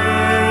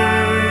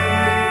name.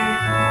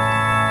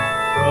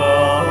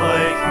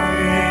 Thy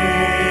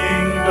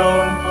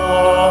kingdom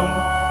come,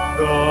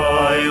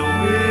 thy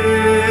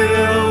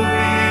will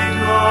be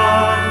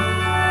done,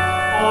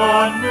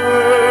 on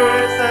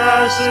earth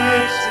as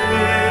it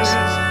is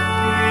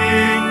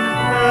in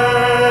heaven.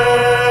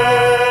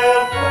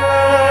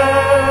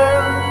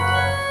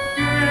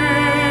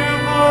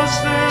 Give us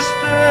this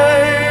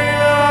day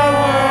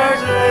our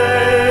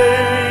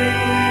daily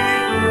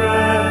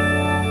bread,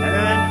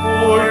 and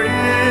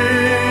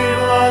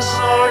forgive us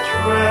our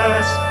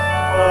trespasses,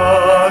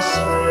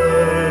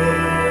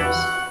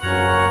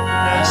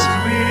 as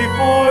we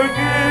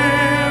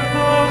forgive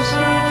those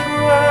who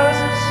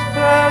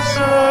trespass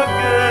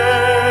against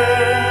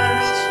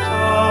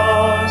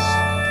us.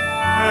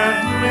 And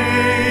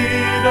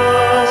lead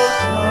us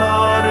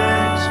not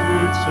into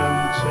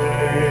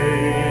temptation,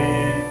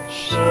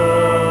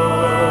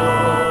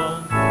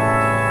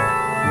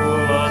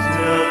 but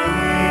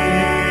deliver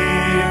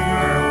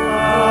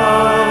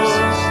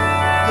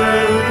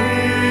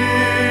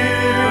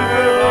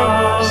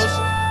us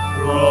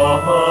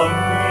from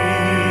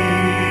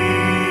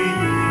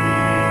evil.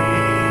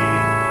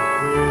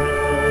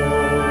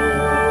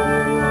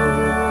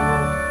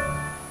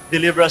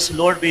 Deliver us,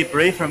 Lord, we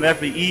pray, from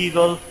every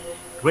evil.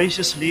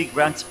 Graciously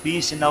grant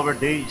peace in our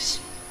days,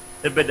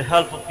 that by the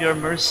help of your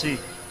mercy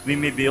we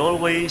may be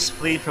always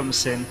free from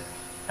sin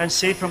and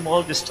safe from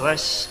all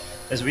distress,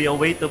 as we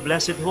await the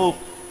blessed hope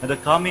and the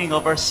coming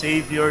of our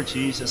Savior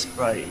Jesus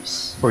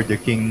Christ. For the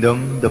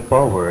kingdom, the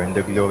power, and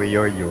the glory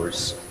are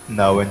yours,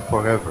 now and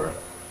forever.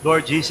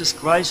 Lord Jesus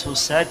Christ, who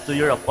said to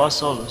your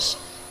apostles,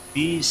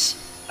 "Peace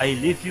I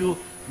leave you,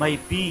 my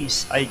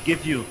peace I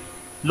give you,"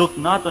 look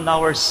not on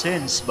our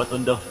sins, but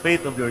on the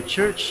faith of your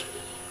church,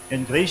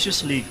 and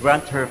graciously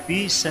grant her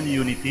peace and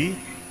unity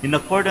in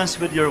accordance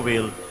with your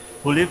will,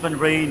 who live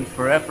and reign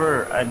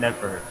forever and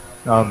ever.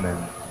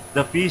 Amen.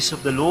 The peace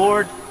of the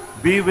Lord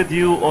be with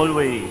you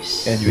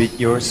always. And with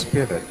your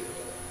spirit.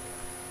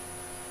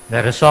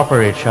 Let us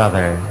offer each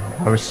other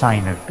our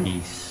sign of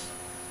peace.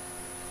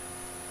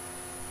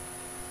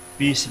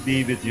 Peace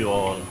be with you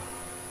all.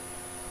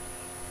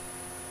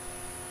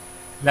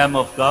 Lamb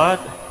of God,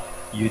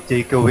 You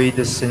take away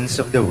the sins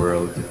of the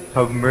world,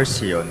 have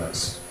mercy on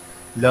us.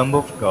 Lamb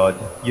of God,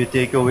 you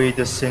take away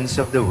the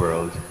sins of the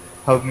world,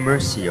 have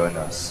mercy on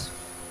us.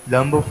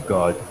 Lamb of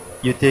God,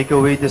 you take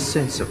away the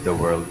sins of the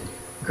world,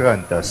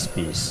 grant us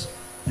peace.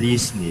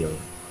 Please kneel.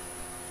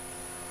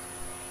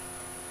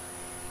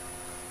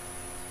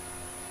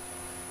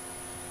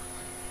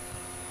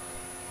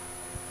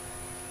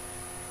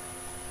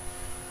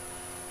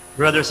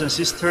 brothers and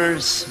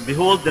sisters,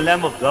 behold the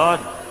Lamb of God.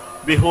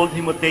 Behold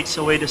him who takes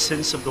away the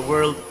sins of the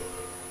world.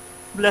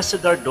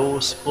 Blessed are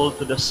those called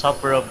to the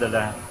supper of the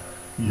Lamb.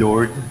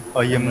 Lord,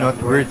 I am not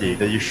worthy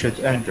that you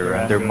should enter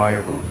under my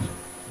roof,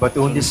 but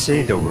only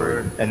say the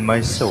word, and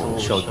my soul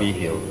shall be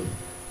healed.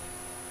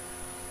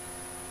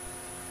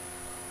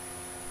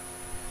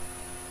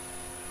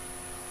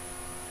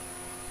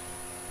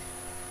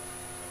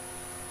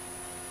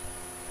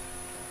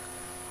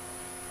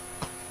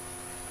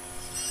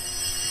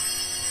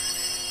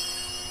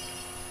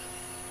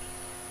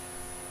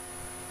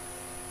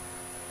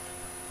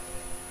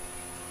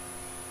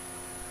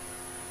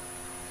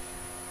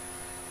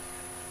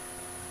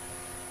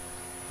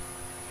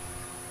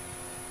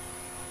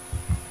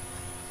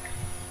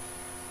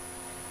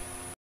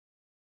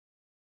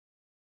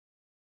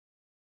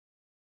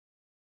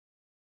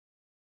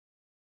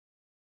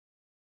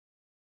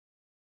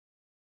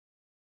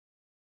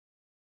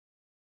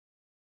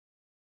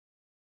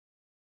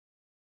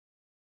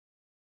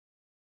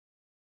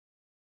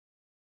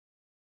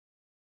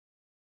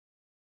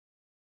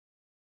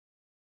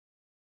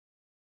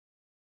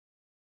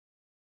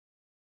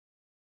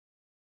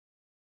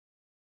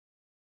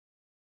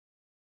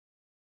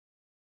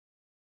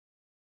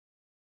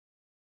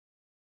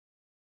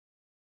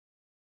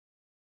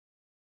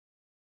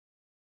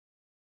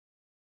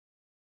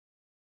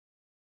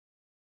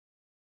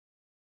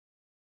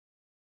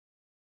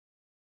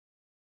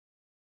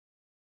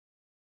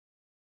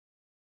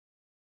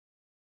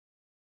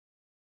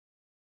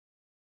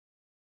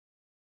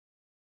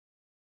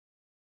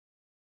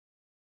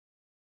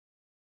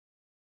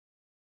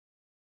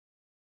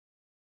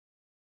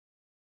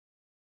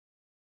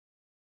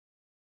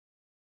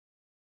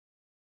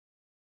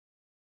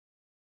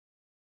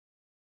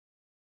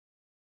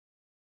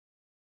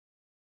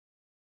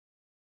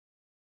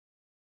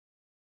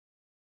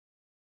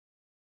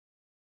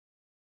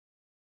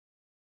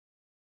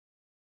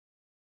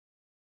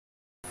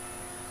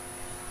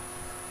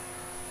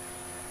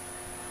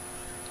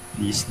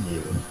 Please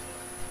kneel.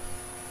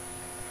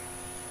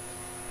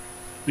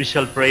 We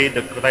shall pray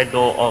the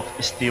credo of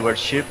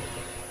stewardship.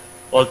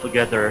 All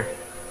together,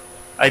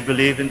 I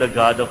believe in the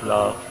God of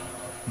love,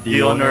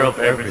 The owner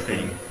of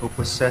everything, who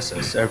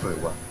possesses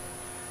everyone.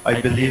 I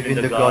believe in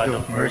the God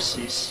of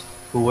mercies,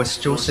 who has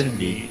chosen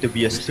me to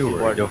be a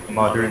steward of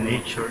Mother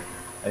Nature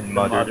and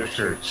Mother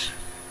Church.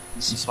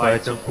 In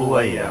spite of who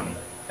I am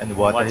and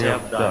what I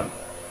have done,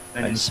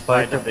 and in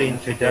spite of the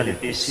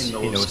infidelities He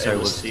knows I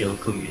will still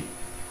commit,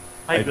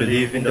 I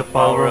believe in the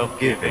power of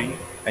giving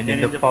and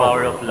in the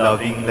power of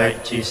loving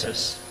like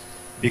Jesus,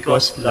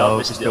 because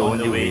love is the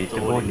only way to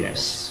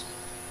holiness.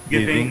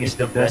 Giving is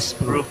the best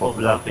proof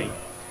of loving,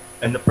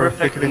 and the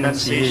perfect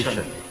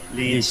renunciation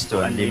leads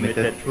to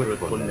unlimited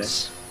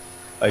fruitfulness.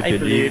 I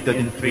believe that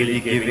in freely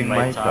giving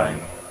my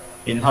time,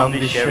 in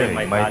humbly sharing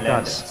my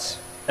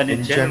talents, and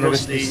in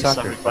generously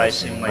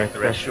sacrificing my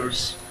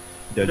treasures,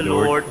 the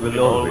Lord will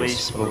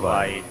always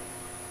provide.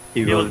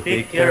 He will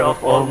take care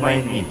of all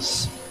my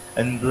needs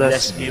and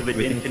bless me with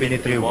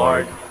infinite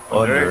reward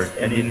on earth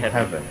and in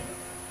heaven.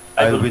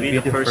 I will be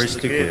the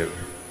first to give.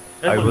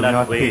 I will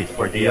not wait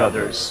for the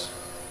others.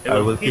 I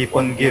will keep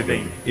on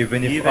giving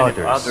even if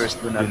others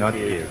do not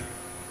give.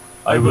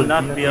 I will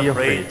not be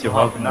afraid to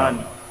have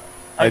none.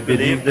 I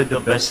believe that the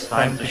best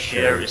time to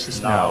share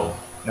is now,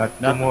 not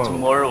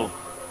tomorrow,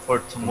 for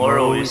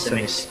tomorrow is an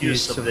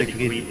excuse of the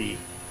greedy.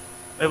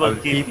 I will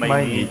keep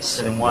my needs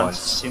and wants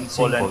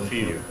simple and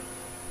few,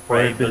 for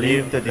I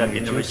believe that in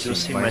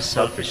reducing my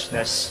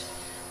selfishness,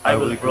 I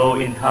will grow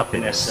in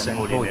happiness and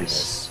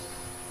holiness.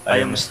 I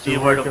am a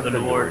steward of the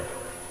Lord.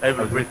 I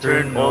will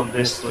return all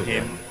this to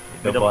Him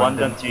with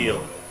abundant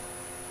yield.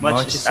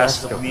 Much is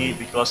asked of me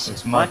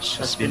because much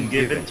has been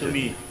given to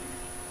me.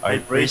 I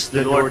praise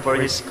the Lord for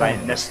His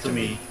kindness to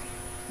me,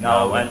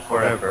 now and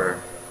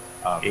forever.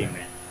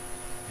 Amen.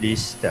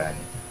 Please stand.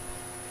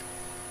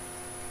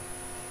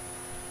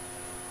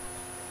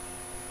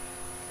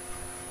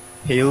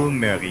 Hail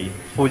Mary,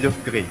 full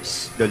of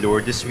grace, the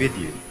Lord is with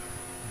you.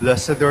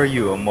 Blessed are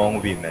you among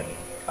women.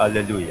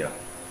 Alleluia.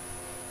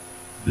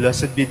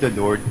 Blessed be the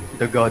Lord,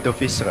 the God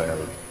of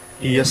Israel.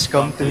 He has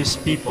come to His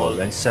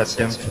people and set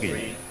them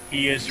free.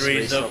 He has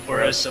raised up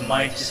for us a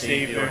mighty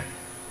Savior,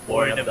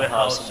 born of the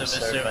house of his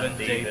servant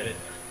David.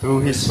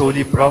 Through His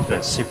holy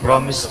prophets He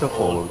promised of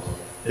old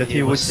that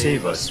He would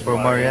save us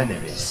from our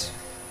enemies,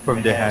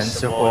 from the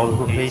hands of all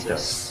who hate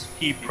us.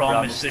 He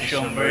promised to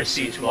show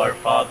mercy to our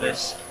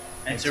fathers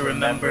and to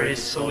remember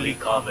His holy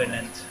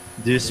covenant.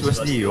 This was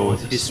the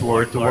oath He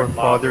swore to our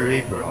father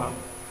Abraham,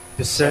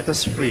 to set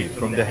us free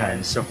from the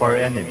hands of our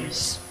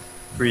enemies,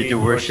 free to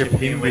worship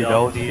Him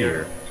without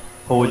fear,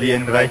 holy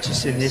and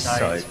righteous in His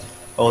sight,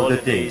 all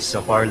the days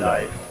of our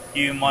life.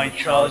 You, my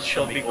child,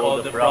 shall be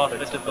called the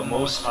prophet of the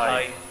Most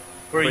High,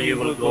 for you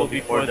will go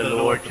before the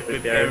Lord to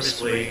prepare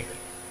His way,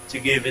 to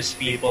give His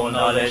people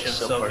knowledge of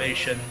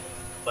salvation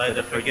by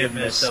the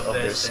forgiveness of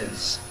their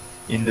sins.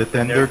 In the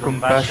tender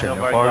compassion of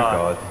our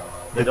God,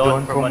 the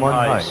dawn from on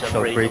high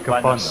shall break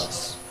upon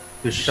us,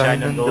 to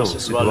shine on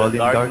those who dwell in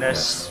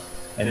darkness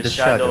and the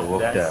shadow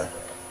of death,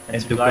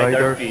 and to guide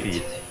our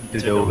feet into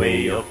the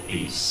way of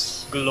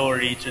peace.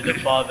 Glory to the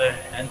Father,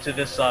 and to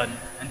the Son,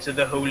 and to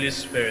the Holy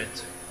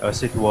Spirit.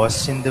 As it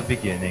was in the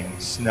beginning,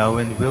 is now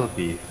and will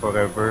be,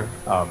 forever.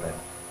 Amen.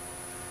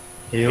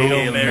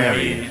 Hail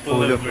Mary,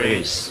 full of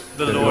grace,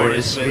 the Lord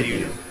is with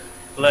you.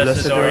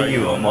 Blessed are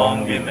you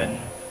among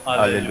women.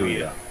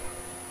 Alleluia.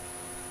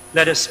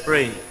 Let us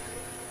pray.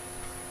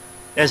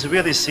 As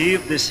we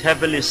receive this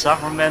heavenly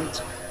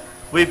sacrament,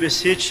 we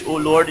beseech, O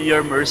Lord,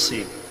 your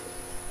mercy,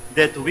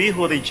 that we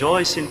who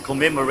rejoice in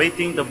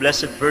commemorating the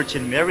Blessed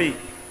Virgin Mary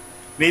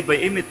may,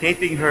 by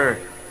imitating her,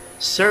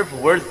 serve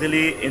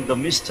worthily in the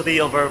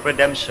mystery of our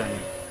redemption.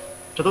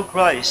 Through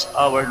Christ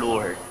our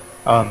Lord.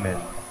 Amen.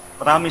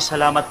 Maraming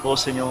salamat po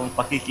sa inyong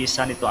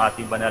pakikisa nito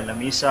ating banal na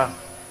misa.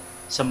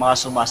 Sa mga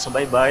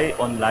sumasabaybay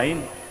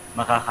online,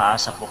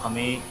 makakaasa po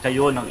kami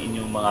kayo ng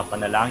inyong mga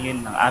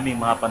panalangin, ng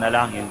aming mga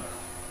panalangin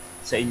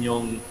sa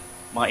inyong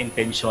mga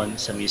intensyon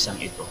sa misang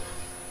ito.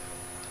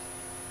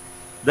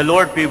 The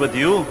Lord be with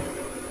you.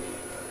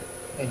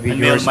 And And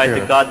may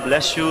Almighty God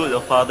bless you,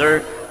 the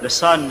Father, the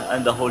Son,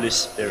 and the Holy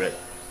Spirit.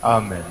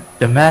 Amen.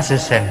 The Mass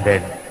is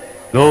ended.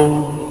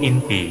 Go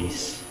in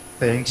peace.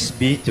 Thanks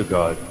be to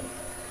God.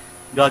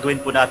 Gagawin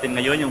po natin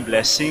ngayon yung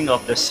blessing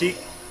of the sick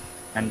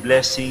and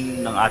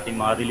blessing ng ating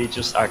mga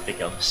religious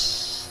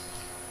articles.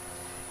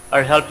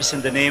 Our help is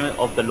in the name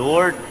of the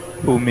Lord,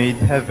 Who made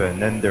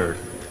heaven and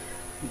earth.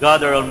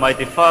 God, our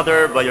Almighty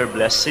Father, by your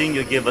blessing,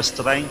 you give us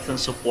strength and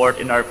support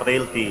in our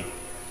frailty.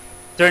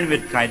 Turn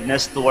with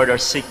kindness toward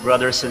our sick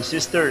brothers and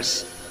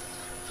sisters.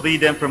 Free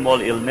them from all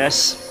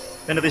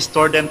illness and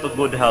restore them to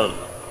good health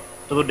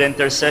through the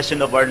intercession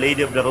of Our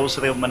Lady of the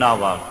Rosary of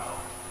Manaoag,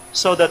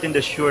 so that in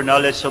the sure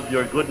knowledge of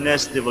your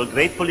goodness they will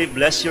gratefully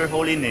bless your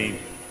holy name.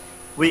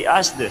 We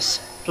ask this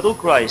through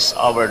Christ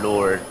our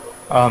Lord.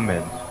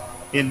 Amen.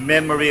 In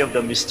memory of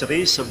the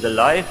mysteries of the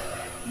life,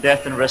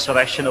 death, and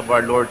resurrection of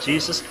our Lord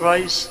Jesus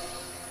Christ,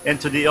 and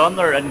to the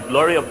honor and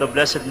glory of the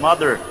Blessed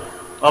Mother,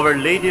 Our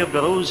Lady of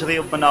the Rosary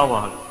of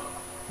Manaoag,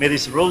 may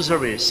these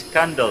rosaries,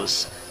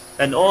 candles,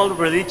 and all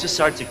religious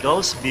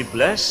articles be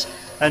blessed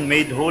and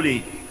made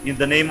holy in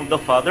the name of the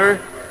Father,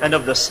 and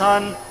of the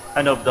Son,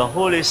 and of the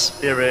Holy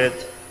Spirit.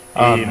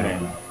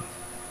 Amen.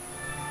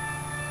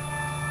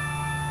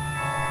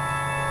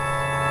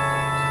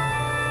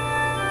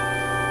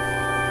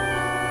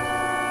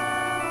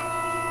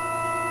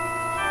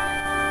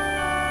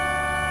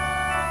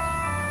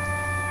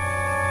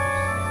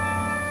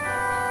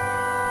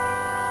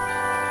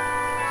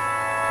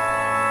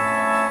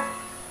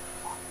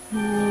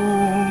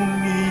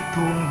 Kung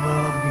itong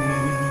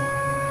aming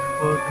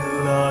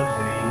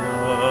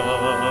paglalaya,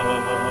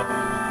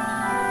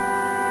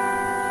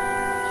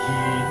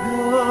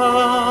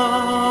 hinabot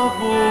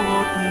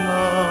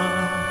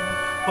ng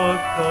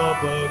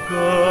pagkabagabag,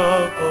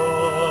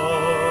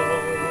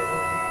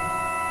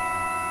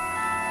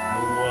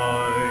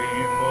 naway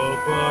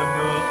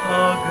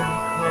mabanaagan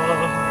ka,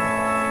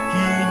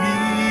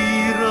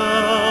 hinirang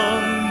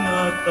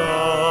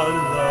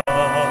natala.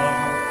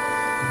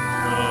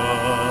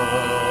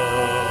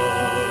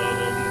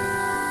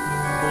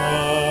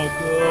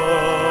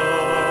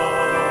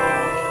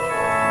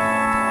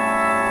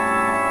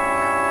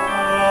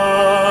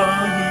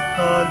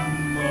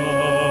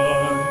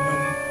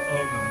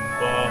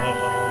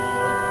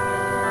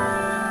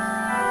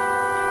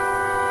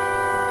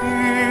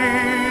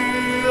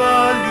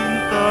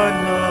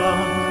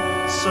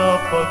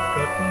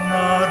 Sapagkat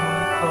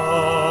naroon ka,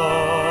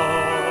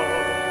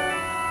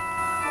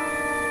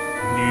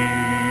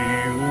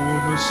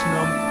 niunos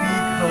ng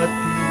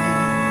pighati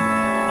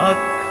at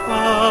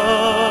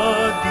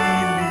kadiliman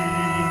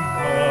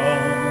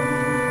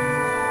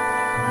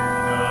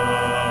ng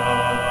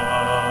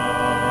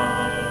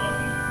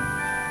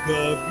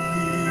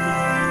gabi.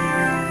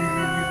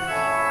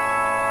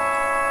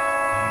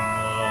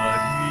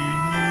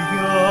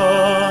 Maria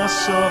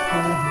sa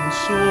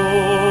puso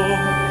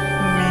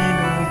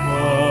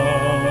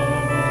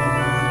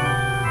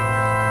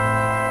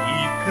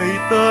ika'y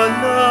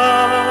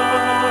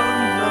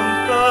talang ng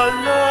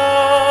kalangitan.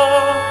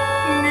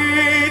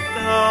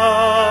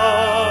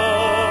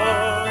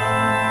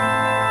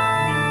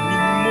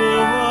 Ningning mo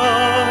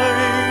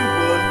ay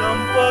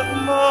walang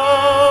pagmamali.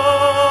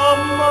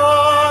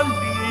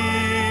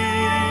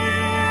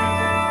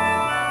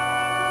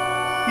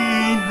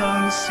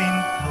 Inang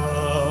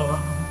sinta,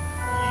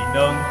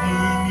 inang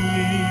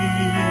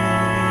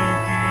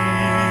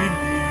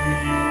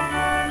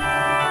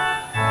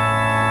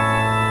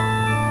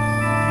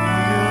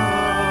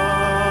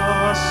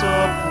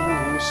sa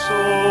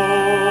puso